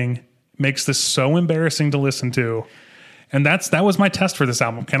moaning makes this so embarrassing to listen to. And that was my test for this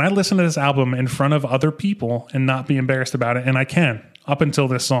album. Can I listen to this album in front of other people and not be embarrassed about it? And I can, up until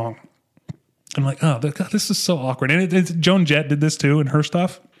this song. I'm like, oh, God, this is so awkward. And Joan Jett did this too in her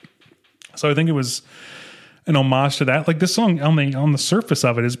stuff. So I think it was an homage to that. Like this song on the surface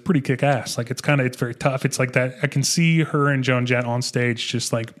of it is pretty kick ass. Like it's very tough. It's like that. I can see her and Joan Jett on stage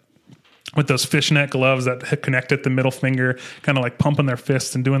just like with those fishnet gloves that connect at the middle finger, kind of like pumping their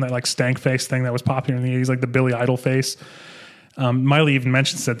fists and doing that like stank face thing that was popular in the 80s, like the Billy Idol face. Miley even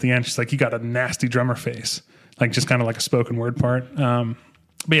mentions at the end, she's like, "You got a nasty drummer face," like just kind of like a spoken word part. But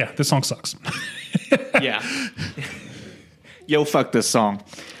yeah, this song sucks. Yeah. Yo, fuck this song.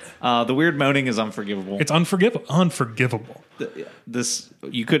 The weird moaning is unforgivable. It's unforgivable. This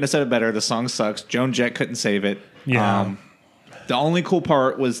you couldn't have said it better. The song sucks. Joan Jett couldn't save it. Yeah. The only cool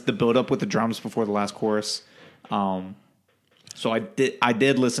part was the build up with the drums before the last chorus. So I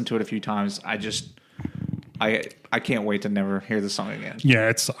did listen to it a few times. I can't wait to never hear the song again. Yeah,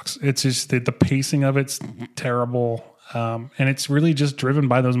 it sucks. It's just the pacing of it's terrible. And it's really just driven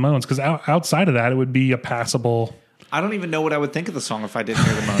by those moans, because outside of that, it would be a passable. I don't even know what I would think of the song if I didn't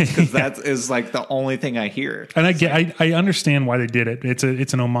hear the moans, because that is like the only thing I hear. And I understand why they did it.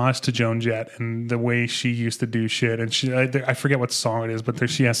 It's an homage to Joan Jett and the way she used to do shit. And I forget what song it is, but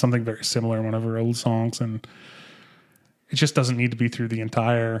she has something very similar in one of her old songs, and it just doesn't need to be through the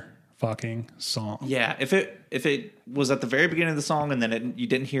entire fucking song. Yeah, if it was at the very beginning of the song and then you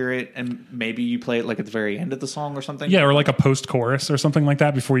didn't hear it, and maybe you play it like at the very end of the song or something. Yeah, or like a post-chorus or something like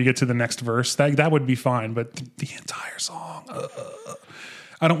that before you get to the next verse. That would be fine, but the entire song.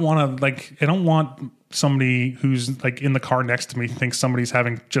 I don't want somebody who's like in the car next to me thinks somebody's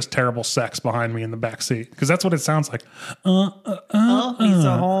having just terrible sex behind me in the back seat, because that's what it sounds like. He's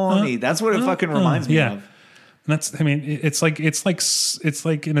so horny. That's what it fucking reminds me of. And that's, I mean, it's like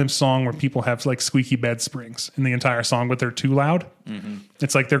in a song where people have like squeaky bed springs in the entire song, but they're too loud. Mm-hmm.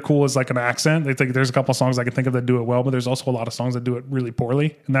 It's like they're cool as like an accent. It's like there's a couple of songs I can think of that do it well, but there's also a lot of songs that do it really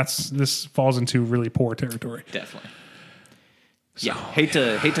poorly, and this falls into really poor territory. Definitely. So, hate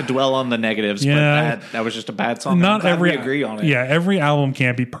to dwell on the negatives, but that was just a bad song. Not every agree on it. Yeah, every album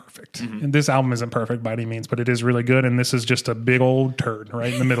can't be perfect, and this album isn't perfect by any means, but it is really good. And this is just a big old turd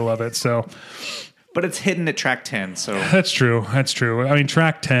right in the middle of it. So. But it's hidden at track 10, so... That's true. I mean,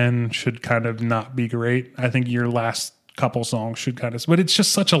 track 10 should kind of not be great. I think your last couple songs should kind of... But it's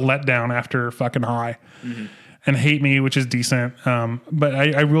just such a letdown after fucking High. Mm-hmm. And Hate Me, which is decent. But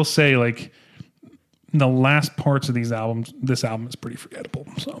I will say, like, the last parts of this album is pretty forgettable.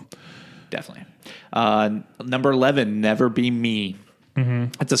 So definitely. Number 11, Never Be Me.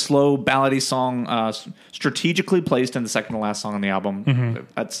 Mm-hmm. It's a slow ballady song, strategically placed in the second to last song on the album. Mm-hmm.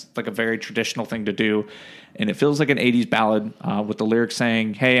 That's like a very traditional thing to do, and it feels like an 80s ballad with the lyrics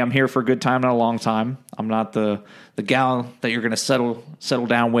saying, "Hey, I'm here for a good time and a long time. I'm not the gal that you're going to settle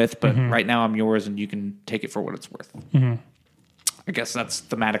down with, but right now I'm yours, and you can take it for what it's worth." Mm-hmm. I guess that's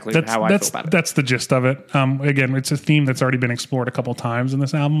thematically how I feel about it. That's the gist of it. Again, it's a theme that's already been explored a couple times in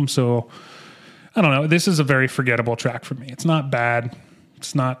this album, so. I don't know. This is a very forgettable track for me. It's not bad.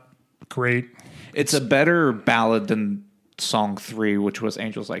 It's not great. It's a better ballad than song 3, which was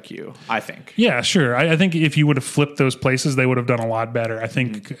Angels Like You, I think. Yeah, sure. I think if you would have flipped those places, they would have done a lot better. I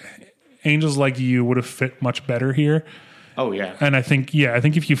think Angels Like You would have fit much better here. Oh, yeah. And I think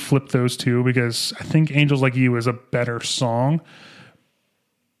if you flip those two, because I think Angels Like You is a better song.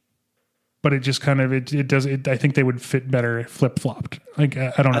 But it just kind of it does. I think they would fit better flip flopped. Like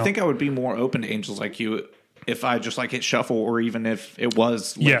I don't know. I think I would be more open to Angels Like You if I just like hit shuffle, or even if it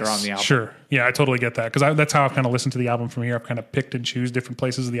was later on the album. Sure, yeah, I totally get that, because that's how I've kind of listened to the album from here. I've kind of picked and choose different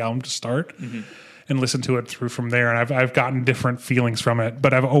places of the album to start and listen to it through from there, and I've gotten different feelings from it.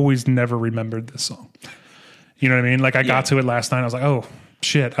 But I've always never remembered this song. You know what I mean? Like I got to it last night. I was like, oh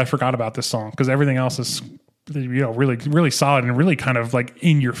shit, I forgot about this song, because everything else is. Really, really solid and really kind of like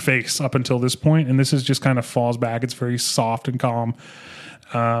in your face up until this point. And this is just kind of falls back. It's very soft and calm.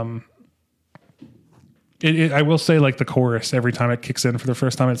 I will say, like, the chorus, every time it kicks in for the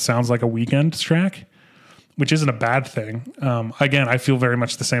first time, it sounds like a Weeknd track, which isn't a bad thing. Again, I feel very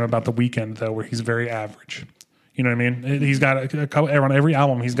much the same about The Weeknd, though, where he's very average. You know what I mean? He's got on every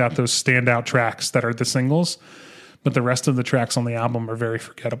album, he's got those standout tracks that are the singles. But the rest of the tracks on the album are very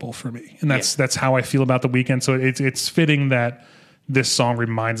forgettable for me. And that's how I feel about The Weeknd. So it's fitting that this song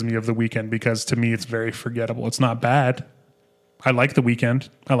reminds me of The Weeknd, because to me it's very forgettable. It's not bad. I like The Weeknd.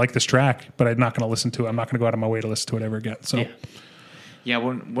 I like this track, but I'm not going to listen to it. I'm not going to go out of my way to listen to it ever again. So yeah,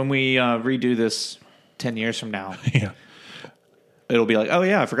 when we redo this 10 years from now, it'll be like, oh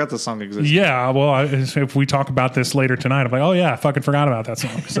yeah, I forgot this song existed. Yeah, well, if we talk about this later tonight, I'm like, oh yeah, I fucking forgot about that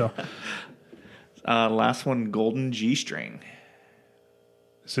song. So last one, Golden G-String.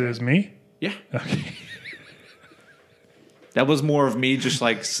 This is me? Yeah. Okay. That was more of me just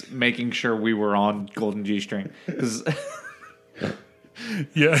like making sure we were on Golden G-String.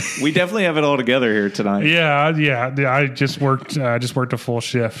 Yeah. We definitely have it all together here tonight. Yeah. I just worked a full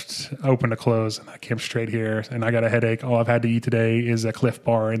shift, open to close, and I came straight here, and I got a headache. All I've had to eat today is a Cliff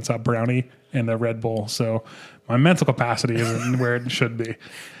Bar and some brownie and a Red Bull. So my mental capacity isn't where it should be.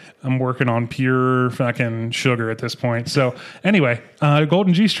 I'm working on pure fucking sugar at this point. So anyway,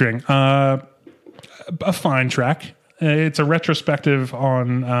 Golden G-String, a fine track. It's a retrospective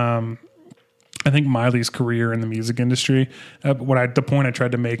on, I think, Miley's career in the music industry. The point I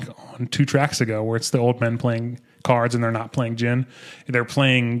tried to make on 2 tracks ago, where it's the old men playing cards and they're not playing gin. They're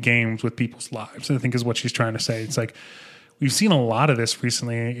playing games with people's lives, I think is what she's trying to say. It's like, we've seen a lot of this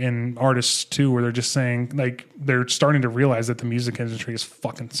recently in artists too, where they're just saying, like, they're starting to realize that the music industry is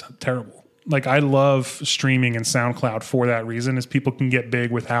fucking terrible. Like, I love streaming and SoundCloud for that reason, is people can get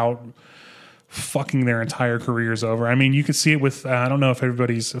big without fucking their entire careers over. I mean, you could see it with, I don't know if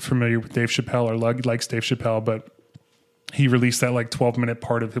everybody's familiar with Dave Chappelle or likes Dave Chappelle, but he released that like 12-minute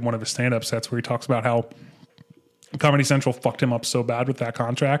part of one of his stand-up sets where he talks about how Comedy Central fucked him up so bad with that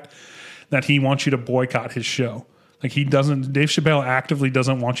contract that he wants you to boycott his show. Like, Dave Chappelle actively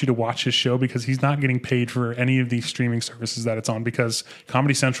doesn't want you to watch his show because he's not getting paid for any of these streaming services that it's on, because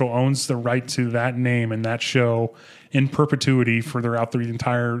Comedy Central owns the right to that name and that show in perpetuity for throughout the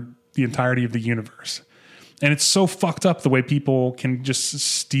entirety of the universe. And it's so fucked up the way people can just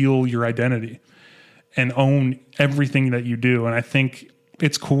steal your identity and own everything that you do. And I think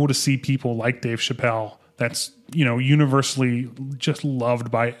it's cool to see people like Dave Chappelle that's, universally just loved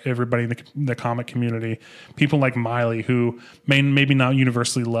by everybody in the comic community. People like Miley, who maybe not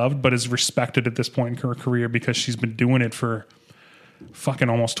universally loved, but is respected at this point in her career because she's been doing it for fucking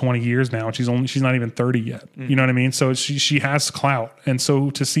almost 20 years now. And she's not even 30 yet. You know what I mean? So she has clout. And so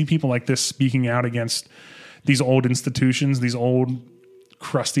to see people like this speaking out against these old institutions, these old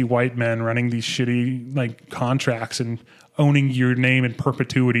crusty white men running these shitty like contracts and owning your name in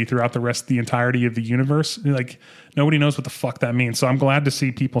perpetuity throughout the entirety of the universe, like nobody knows what the fuck that means. So I'm glad to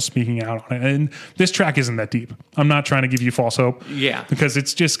see people speaking out on it. And this track isn't that deep. I'm not trying to give you false hope. Yeah, because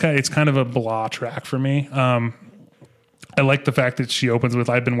it's kind of a blah track for me. I like the fact that she opens with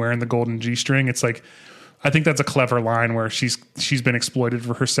 "I've been wearing the golden G string." It's like, I think that's a clever line where she's been exploited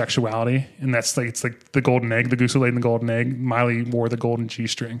for her sexuality, and that's like, it's like the golden egg, the goose who laid the golden egg. Miley wore the golden G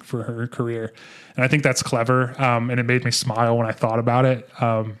string for her career, and I think that's clever. And it made me smile when I thought about it,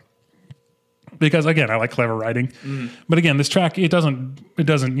 because again, I like clever writing. But again, this track it doesn't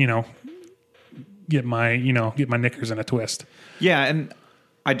get my knickers in a twist. Yeah, and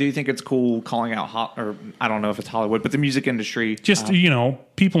I do think it's cool calling out or I don't know if it's Hollywood, but the music industry. Just,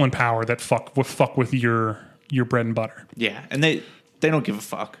 people in power that fuck with your bread and butter. Yeah, and they don't give a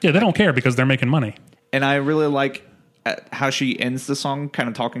fuck. Yeah, they don't care because they're making money. And I really like how she ends the song kind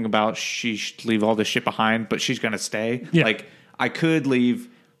of talking about she should leave all this shit behind, but she's going to stay. Yeah. Like, I could leave,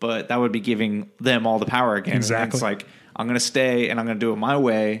 but that would be giving them all the power again. Exactly. And it's like, I'm going to stay and I'm going to do it my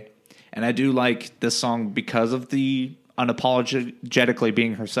way. And I do like this song because of the unapologetically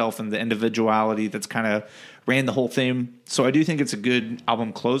being herself and the individuality that's kind of ran the whole theme. So I do think it's a good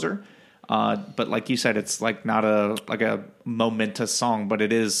album closer. But like you said, it's like not a momentous song, but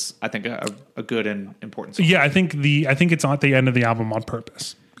it is, I think, a good and important song. Yeah, I think it's at the end of the album on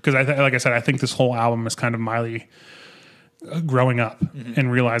purpose because like I said, I think this whole album is kind of Miley growing up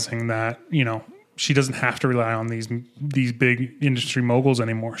and realizing that she doesn't have to rely on these big industry moguls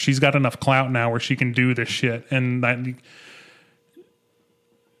anymore. She's got enough clout now where she can do this shit. And that,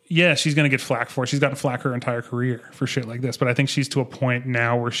 yeah, she's going to get flack for it. She's gotten flack her entire career for shit like this. But I think she's to a point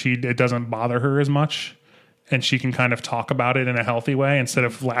now where it doesn't bother her as much. And she can kind of talk about it in a healthy way instead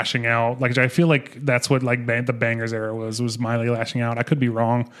of lashing out. Like, I feel like that's what like the Bangers era was Miley lashing out. I could be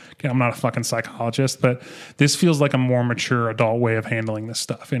wrong. I'm not a fucking psychologist, but this feels like a more mature adult way of handling this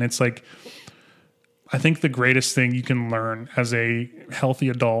stuff. And it's like, I think the greatest thing you can learn as a healthy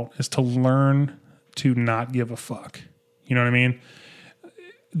adult is to learn to not give a fuck. You know what I mean?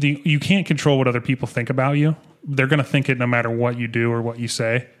 You can't control what other people think about you. They're going to think it no matter what you do or what you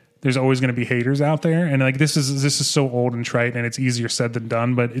say. There's always going to be haters out there. And like, this is so old and trite and it's easier said than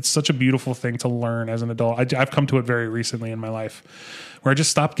done, but it's such a beautiful thing to learn as an adult. I've come to it very recently in my life where I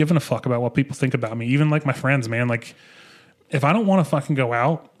just stopped giving a fuck about what people think about me. Even like my friends, man, like if I don't want to fucking go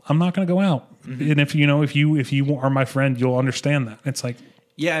out, I'm not going to go out. And if you are my friend, you'll understand that. It's like,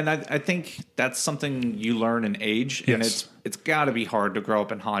 yeah, and I think that's something you learn in age, yes. And it's got to be hard to grow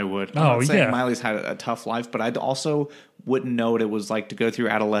up in Hollywood. I'm not saying Miley's had a tough life, but I also wouldn't know what it was like to go through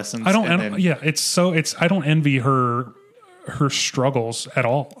adolescence. I don't envy her struggles at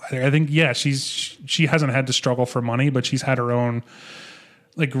all. I think she hasn't had to struggle for money, but she's had her own.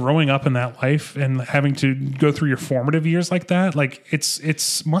 Like growing up in that life and having to go through your formative years like that, like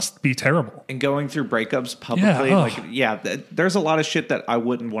it's must be terrible. And going through breakups publicly, there's a lot of shit that I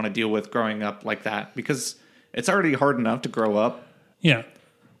wouldn't want to deal with growing up like that because it's already hard enough to grow up. Yeah.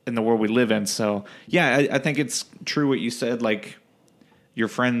 In the world we live in. So yeah, I think it's true what you said. Like your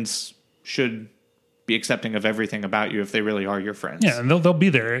friends should be accepting of everything about you if they really are your friends. Yeah. And they'll be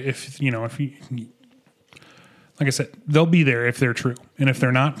there if you, like I said, they'll be there if they're true, and if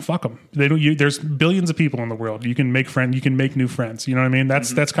they're not, fuck them. There's billions of people in the world. You can make new friends. You know what I mean?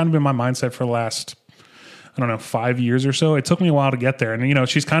 That's kind of been my mindset for the last, 5 years or so. It took me a while to get there, and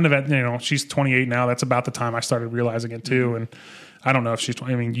she's kind of at she's 28 now. That's about the time I started realizing it too. And I don't know if she's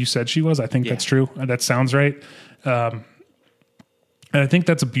 20. I mean, you said she was. I think that's true. That sounds right. And I think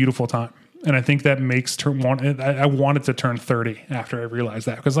that's a beautiful time. And I think that makes I wanted to turn 30 after I realized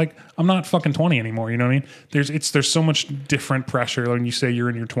that because like I'm not fucking 20 anymore. You know what I mean? There's so much different pressure when you say you're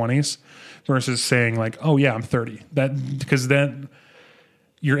in your 20s versus saying like, oh yeah, I'm 30. Because then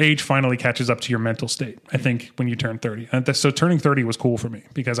your age finally catches up to your mental state. I think when you turn 30. And so turning 30 was cool for me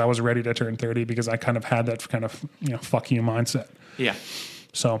because I was ready to turn 30 because I kind of had that kind of fuck you mindset. Yeah.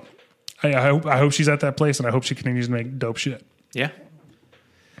 So I hope she's at that place and I hope she continues to make dope shit. Yeah.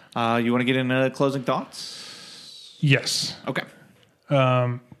 You want to get into closing thoughts? Yes. Okay.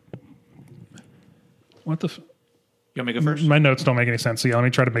 What the? You want me to go first? My notes don't make any sense, so let me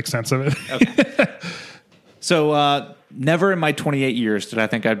try to make sense of it. Okay. So never in my 28 years did I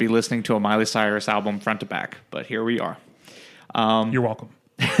think I'd be listening to a Miley Cyrus album front to back, but here we are. You're welcome.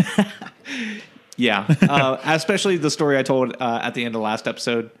 Yeah, especially the story I told at the end of last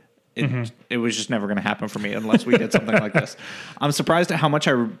episode. It was just never going to happen for me unless we did something like this. I'm surprised at how much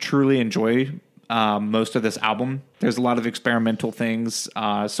I truly enjoy most of this album. There's a lot of experimental things,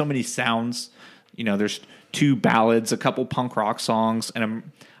 so many sounds. You know, there's 2 ballads, a couple punk rock songs, and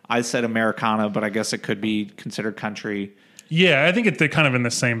I said Americana, but I guess it could be considered country. Yeah, I think they're kind of in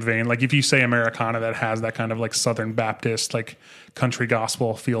the same vein. Like if you say Americana, that has that kind of like Southern Baptist, like country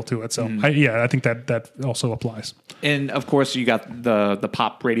gospel feel to it. So I think that also applies. And of course, you got the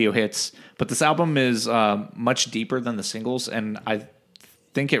pop radio hits, but this album is much deeper than the singles, and I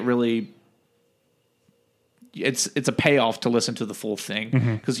think it really it's a payoff to listen to the full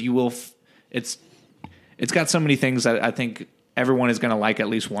thing because you will. It's got so many things that I think everyone is going to like at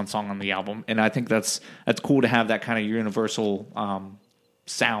least one song on the album, and I think that's cool to have that kind of universal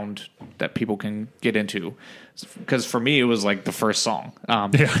sound that people can get into. Because for me, it was like the first song,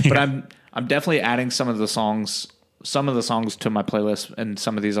 but I'm definitely adding some of the songs to my playlist, and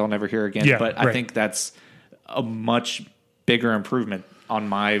some of these I'll never hear again. But I think that's a much bigger improvement on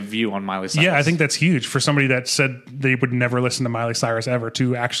my view on Miley Cyrus. Yeah, I think that's huge for somebody that said they would never listen to Miley Cyrus ever,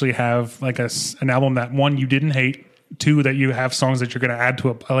 to actually have like an album that, one, you didn't hate, 2, that you have songs that you're going to add to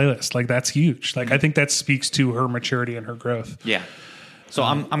a playlist. Like that's huge. Like I think that speaks to her maturity and her growth. Yeah. So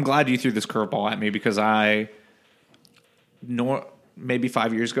I'm glad you threw this curveball at me, because maybe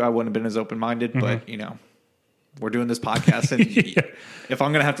 5 years ago I wouldn't have been as open-minded, but you know, we're doing this podcast, and if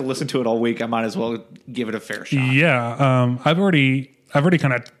I'm going to have to listen to it all week, I might as well give it a fair shot. Yeah. I've already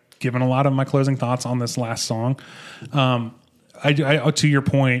kind of given a lot of my closing thoughts on this last song. I to your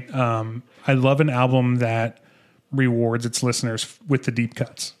point, I love an album that rewards its listeners with the deep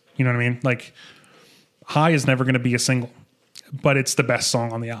cuts. You know what I mean? Like High is never going to be a single, but it's the best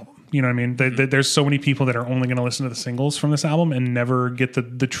song on the album. You know what I mean? There's so many people that are only going to listen to the singles from this album and never get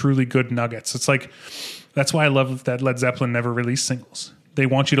the truly good nuggets. It's like, that's why I love that Led Zeppelin never released singles. They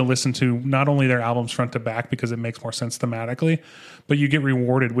want you to listen to not only their albums front to back because it makes more sense thematically, but you get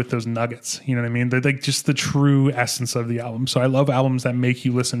rewarded with those nuggets. You know what I mean? They're like just the true essence of the album. So I love albums that make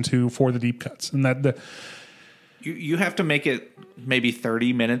you listen to for the deep cuts, and that you have to make it maybe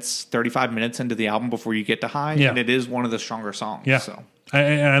 35 minutes into the album before you get to High, and it is one of the stronger songs. Yeah. So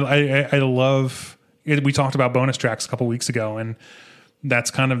I love it. We talked about bonus tracks a couple weeks ago, and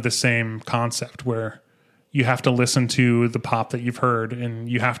that's kind of the same concept where you have to listen to the pop that you've heard, and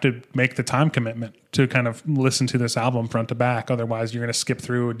you have to make the time commitment to kind of listen to this album front to back. Otherwise, you're going to skip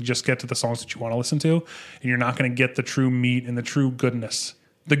through and just get to the songs that you want to listen to, and you're not going to get the true meat and the true goodness,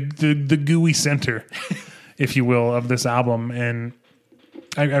 the gooey center, if you will, of this album. And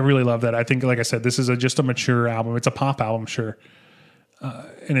I really love that. I think, like I said, this is just a mature album. It's a pop album, sure.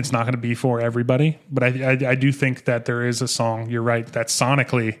 And it's not going to be for everybody. But I do think that there is a song, you're right, that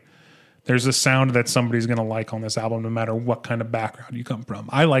sonically there's a sound that somebody's going to like on this album, no matter what kind of background you come from.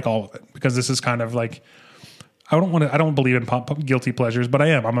 I like all of it, because this is kind of like, I don't believe in pop guilty pleasures, but I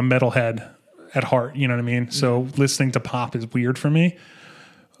am. I'm a metalhead at heart. You know what I mean? So listening to pop is weird for me,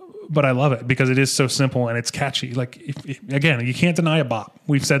 but I love it because it is so simple and it's catchy. Like, again, you can't deny a bop.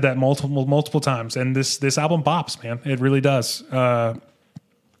 We've said that multiple times, and this album bops, man. It really does.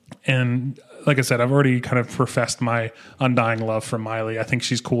 And like I said, I've already kind of professed my undying love for Miley. I think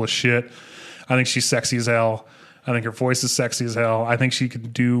she's cool as shit. I think she's sexy as hell. I think her voice is sexy as hell. I think she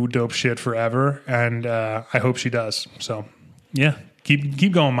could do dope shit forever, and I hope she does. So, yeah,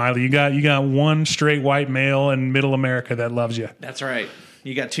 keep going, Miley. You got one straight white male in Middle America that loves you. That's right.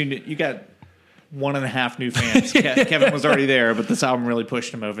 You got 1.5 new fans. Kevin was already there, but this album really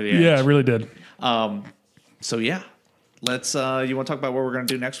pushed him over the edge. Yeah, it really did. So yeah. Let's. You want to talk about what we're going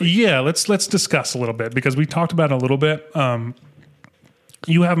to do next week? Yeah, let's discuss a little bit, because we talked about it a little bit.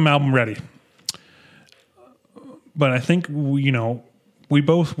 You have an album ready, but I think we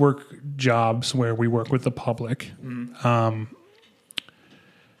both work jobs where we work with the public. I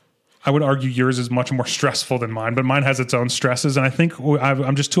would argue yours is much more stressful than mine, but mine has its own stresses, and I think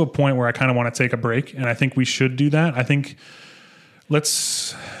I'm just to a point where I kind of want to take a break, and I think we should do that. I think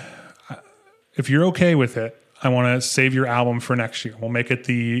if you're okay with it, I want to save your album for next year. We'll make it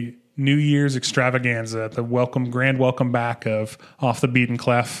the New Year's extravaganza, the grand welcome back of Off the Beaten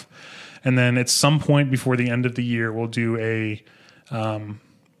Clef. And then at some point before the end of the year, we'll do a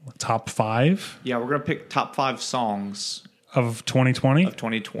top 5. Yeah, we're going to pick top 5 songs of 2020. Of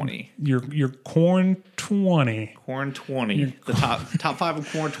 2020. Your Corn 20. Corn 20. The top 5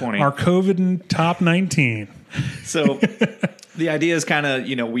 of Corn 20. Our COVID top 19. So the idea is kind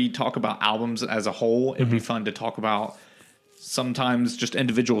of, we talk about albums as a whole. It'd be fun to talk about sometimes just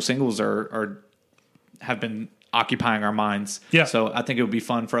individual singles have been occupying our minds. Yeah. So I think it would be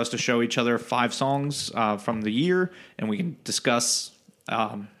fun for us to show each other 5 songs from the year, and we can discuss,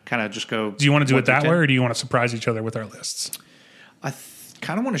 kind of just go. Do you want to do it that way, or do you want to surprise each other with our lists? I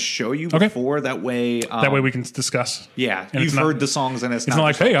kind of want to show you before, that way. That way we can discuss. Yeah, and you've heard the songs, and it's not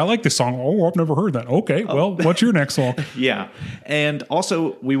like, hey, I like this song. Oh, I've never heard that. Okay, well, what's your next song? Yeah, and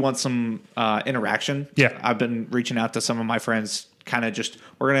also we want some interaction. Yeah, I've been reaching out to some of my friends. Kind of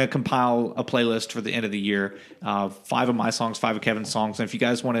we're going to compile a playlist for the end of the year. 5 of my songs, 5 of Kevin's songs. And if you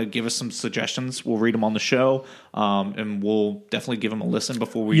guys want to give us some suggestions, we'll read them on the show. And we'll definitely give them a listen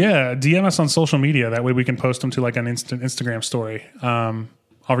before we... Yeah, DM us on social media. That way we can post them to like an instant Instagram story. I'll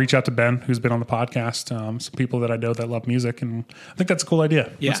reach out to Ben, who's been on the podcast, some people that I know that love music. And I think that's a cool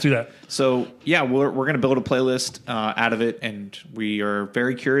idea. Yeah. Let's do that. So, yeah, we're going to build a playlist out of it. And we are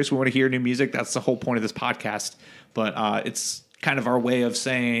very curious. We want to hear new music. That's the whole point of this podcast. But it's... kind of our way of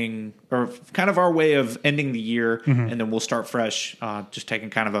saying, or kind of our way of ending the year, and then we'll start fresh, just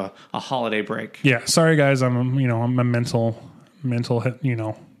taking kind of a holiday break. Yeah, sorry guys, I'm a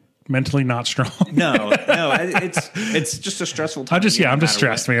mentally not strong. No, it's just a stressful time. I'm just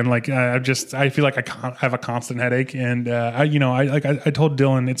stressed, man. Like I feel like I have a constant headache, and I told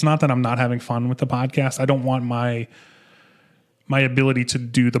Dylan, it's not that I'm not having fun with the podcast. I don't want my ability to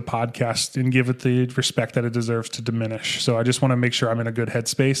do the podcast and give it the respect that it deserves to diminish. So I just want to make sure I'm in a good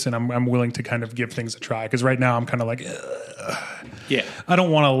headspace, and I'm willing to kind of give things a try. Because right now I'm kind of like, yeah, I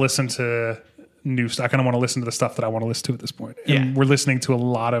don't want to listen to new stuff. I kind of want to listen to the stuff that I want to listen to at this point. And we're listening to a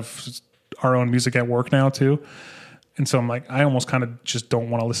lot of our own music at work now too. And so I'm like, I almost kind of just don't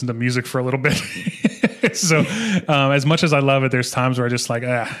want to listen to music for a little bit. So as much as I love it, there's times where I just like,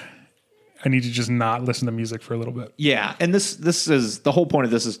 I need to just not listen to music for a little bit. Yeah, and this is the whole point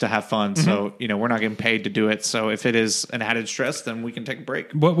of this is to have fun. So we're not getting paid to do it. So if it is an added stress, then we can take a break.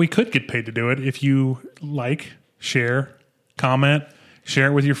 But we could get paid to do it if you like, share, comment, share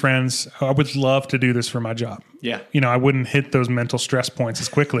it with your friends. I would love to do this for my job. Yeah, I wouldn't hit those mental stress points as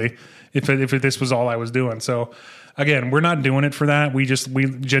quickly if this was all I was doing. So. Again, we're not doing it for that. We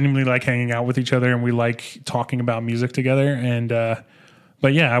genuinely like hanging out with each other, and we like talking about music together. And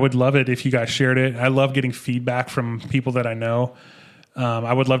but yeah, I would love it if you guys shared it. I love getting feedback from people that I know.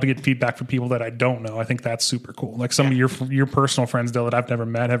 I would love to get feedback from people that I don't know. I think that's super cool. Like some of your personal friends, Dill, that I've never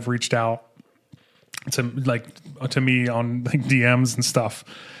met have reached out to me on like DMs and stuff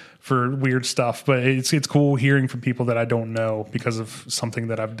for weird stuff. But it's cool hearing from people that I don't know because of something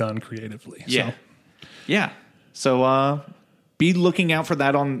that I've done creatively. Yeah. Yeah. So be looking out for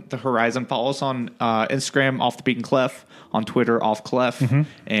that on the horizon. Follow us on Instagram, Off the Beaten Clef, on Twitter, Off Clef.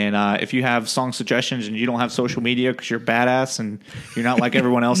 And if you have song suggestions and you don't have social media because you're badass and you're not like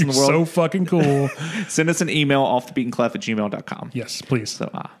everyone else in the world. So fucking cool. Send us an email, offthebeatenclef@gmail.com. Yes, please.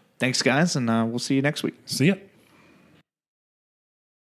 So thanks, guys, and we'll see you next week. See ya.